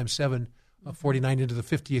 7 times 7, 49 into the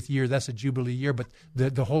 50th year. That's a Jubilee year. But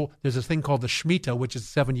there's a thing called the Shemitah, which is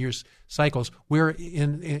 7 years cycles. We're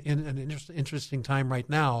in an interesting time right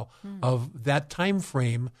now of that time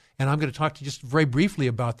frame, and I'm going to talk to you just very briefly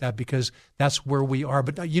about that because that's where we are.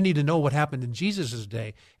 But you need to know what happened in Jesus'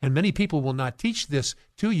 day, and many people will not teach this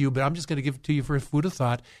to you, but I'm just going to give it to you for food of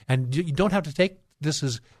thought, and you don't have to take this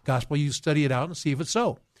as gospel. You study it out and see if it's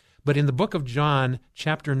so. But in the book of John,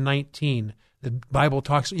 chapter 19, the Bible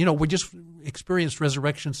talks, we just experienced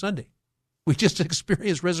Resurrection Sunday. We just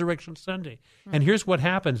experienced Resurrection Sunday. And here's what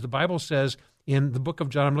happens. The Bible says in the book of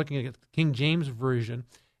John, I'm looking at the King James Version,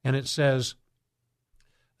 and it says,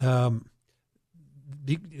 the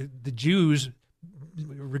Jews,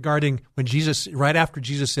 regarding when Jesus, right after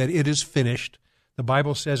Jesus said, "It is finished," the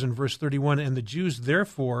Bible says in verse 31, "And the Jews,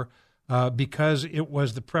 therefore, because it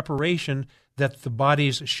was the preparation that the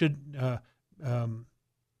bodies should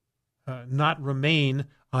not remain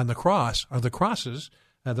on the cross, or the crosses,"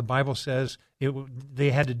 the Bible says they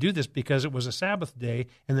had to do this because it was a Sabbath day,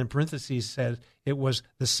 and then parentheses said it was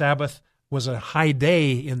the Sabbath was a high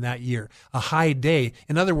day in that year, a high day.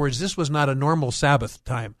 In other words, this was not a normal Sabbath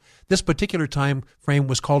time. This particular time frame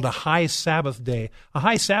was called a high Sabbath day. A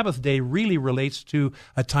high Sabbath day really relates to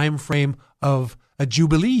a time frame of a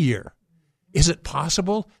Jubilee year. Is it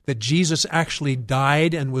possible that Jesus actually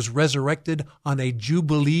died and was resurrected on a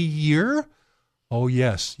Jubilee year? Oh,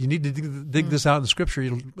 yes. You need to dig this out in Scripture.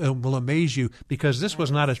 It will amaze you, because this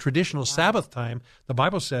was not a traditional Sabbath time. The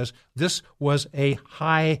Bible says this was a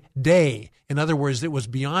high day. In other words, it was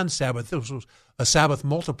beyond Sabbath. This was a Sabbath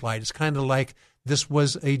multiplied. It's kind of like this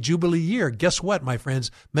was a Jubilee year. Guess what, my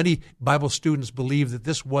friends? Many Bible students believe that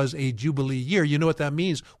this was a Jubilee year. You know what that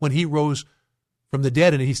means? When he rose from the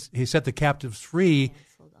dead and he set the captives free,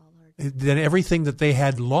 then everything that they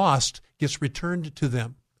had lost gets returned to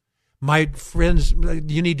them. My friends,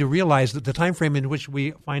 you need to realize that the time frame in which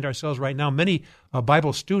we find ourselves right now, many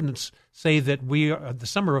Bible students say that the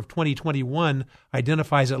summer of 2021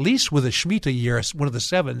 identifies at least with a Shemitah year, one of the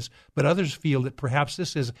sevens, but others feel that perhaps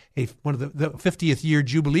this is one of the 50th year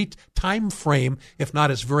Jubilee time frame. If not,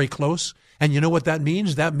 it's very close. And you know what that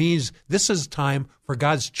means? That means this is time for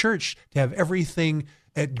God's church to have everything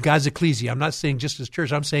at God's ecclesia. I'm not saying just as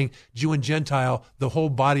church. I'm saying Jew and Gentile, the whole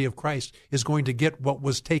body of Christ is going to get what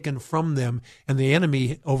was taken from them. And the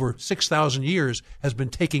enemy over 6,000 years has been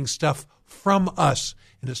taking stuff from us.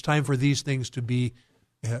 And it's time for these things to be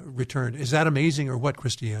returned. Is that amazing or what,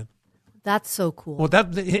 Christiane? That's so cool. Well,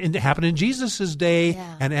 it happened in Jesus' day.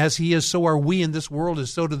 Yeah. And as he is, so are we in this world, and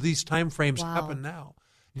so do these time frames happen now.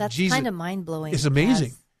 That's kind of mind-blowing. It's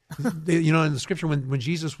amazing. In the Scripture, when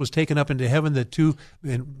Jesus was taken up into heaven, the two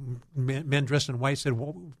men dressed in white said,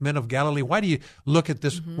 "Well, men of Galilee, why do you look at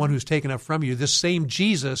this one who's taken up from you? This same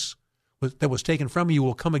Jesus that was taken from you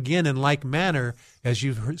will come again in like manner as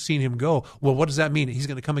you've seen him go." Well, what does that mean? He's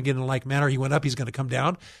going to come again in like manner. He went up, he's going to come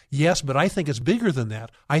down. Yes, but I think it's bigger than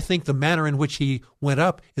that. I think the manner in which he went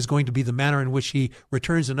up is going to be the manner in which he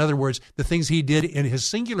returns. In other words, the things he did in his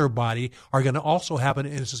singular body are going to also happen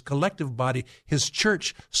in his collective body, his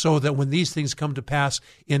church, so that when these things come to pass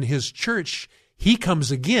in his church, he comes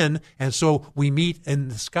again, and so we meet in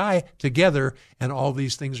the sky together, and all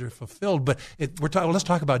these things are fulfilled. But let's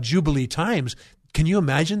talk about Jubilee times. can you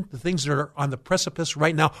imagine the things that are on the precipice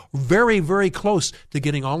right now, very, very close to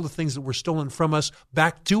getting all the things that were stolen from us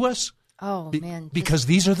back to us? Oh, man. Because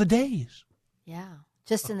these are the days. Yeah.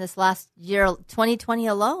 Just in this last year, 2020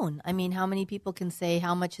 alone, I mean, how many people can say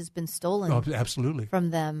how much has been stolen absolutely. From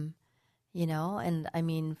them, you know? And I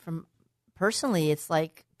mean, from personally, it's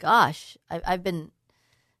like, gosh, I've been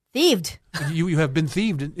thieved. You have been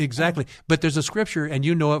thieved, exactly. But there's a scripture, and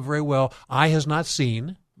you know it very well. Eye has not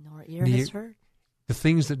seen, nor ear has heard, the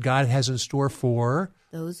things that God has in store for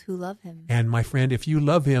those who love him. And my friend, if you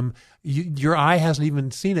love him, your eye hasn't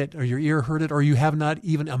even seen it, or your ear heard it, or you have not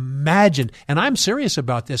even imagined. And I'm serious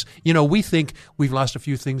about this. You know, we think we've lost a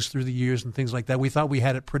few things through the years and things like that. We thought we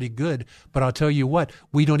had it pretty good, but I'll tell you what,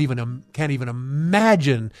 we can't even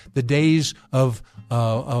imagine the days of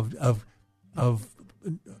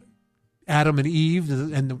Adam and Eve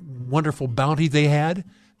and the wonderful bounty they had.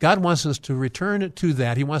 God wants us to return to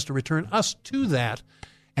that. He wants to return us to that.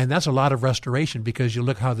 And that's a lot of restoration, because you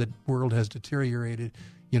look how the world has deteriorated,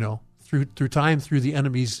 you know, through time, through the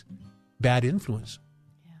enemy's bad influence.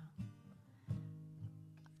 Yeah.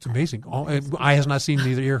 It's amazing. Eye has not seen,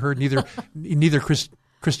 neither ear heard, neither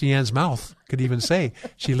Christiane's mouth could even say.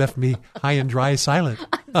 She left me high and dry, silent.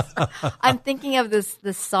 I'm thinking of this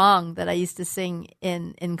song that I used to sing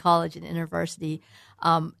in college and InterVarsity.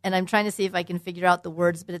 And I'm trying to see if I can figure out the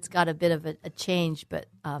words, but it's got a bit of a change. But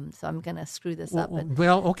so I'm going to screw this up.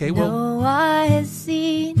 Well, okay. No eye has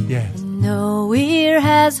seen, yes. And no ear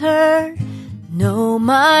has heard, no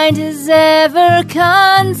mind has ever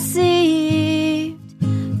conceived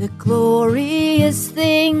the glorious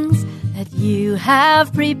things that you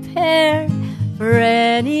have prepared for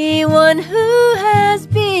anyone who has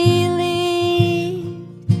believed.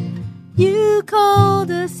 You called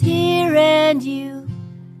us here and you.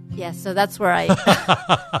 Yes, so that's where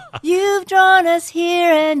you've drawn us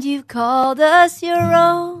here and you've called us your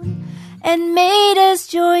own and made us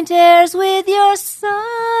joint heirs with your Son.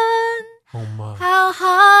 Oh my. How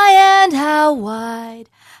high and how wide,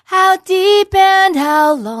 how deep and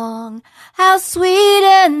how long, how sweet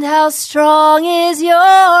and how strong is your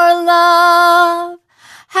love.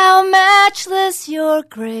 How matchless your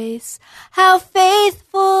grace, how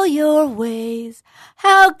faithful your ways,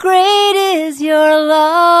 how great is your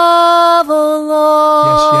love, O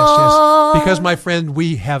Lord. Yes. Because, my friend,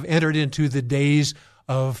 we have entered into the days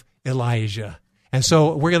of Elijah. And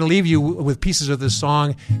so we're going to leave you with pieces of this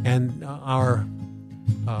song, and our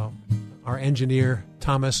engineer,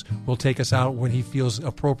 Thomas, will take us out when he feels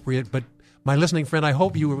appropriate. But my listening friend, I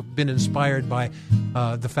hope you have been inspired by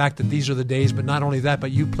the fact that these are the days, but not only that, but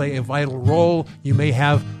you play a vital role. You may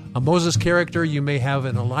have a Moses character, you may have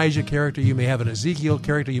an Elijah character, you may have an Ezekiel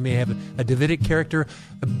character, you may have a Davidic character.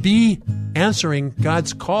 Be answering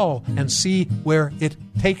God's call and see where it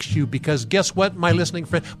takes you, because guess what, my listening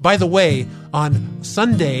friend? By the way, on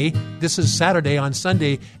Sunday, this is Saturday, on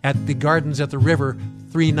Sunday at the Gardens at the River,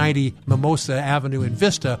 390 Mimosa Avenue in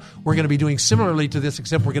Vista, we're going to be doing similarly to this,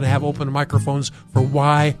 except we're going to have open microphones for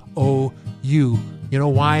YOU. You know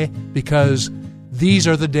why? Because these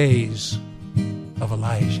are the days of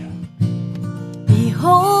Elijah.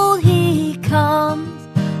 Behold, he comes,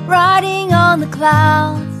 riding on the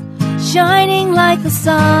clouds, shining like the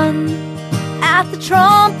sun. At the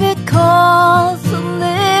trumpet call, so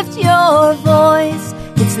lift your voice.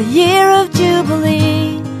 It's the year of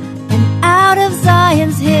Jubilee, and out of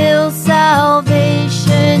Zion's hill,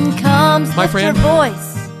 salvation comes. My lift friend, your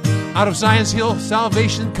voice. Out of Zion's hill,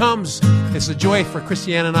 salvation comes. It's a joy for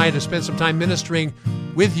Christiane and I to spend some time ministering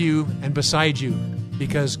with you and beside you,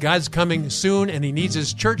 because God's coming soon, and he needs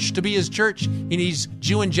his church to be his church. He needs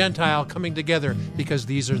Jew and Gentile coming together, because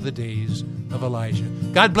these are the days of Elijah.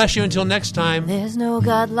 God bless you until next time. There's no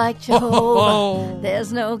God like Jehovah.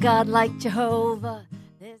 There's no God like Jehovah.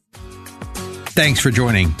 Thanks for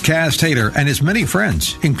joining Kaz Taylor and his many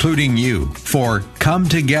friends, including you, for Come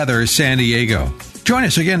Together San Diego. Join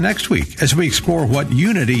us again next week as we explore what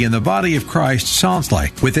unity in the body of Christ sounds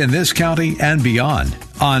like within this county and beyond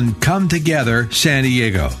on Come Together San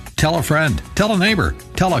Diego. Tell a friend, tell a neighbor,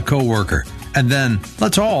 tell a coworker, and then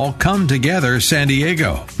let's all come together San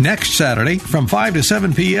Diego next Saturday from 5 to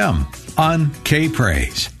 7 p.m. on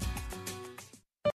K-Praise.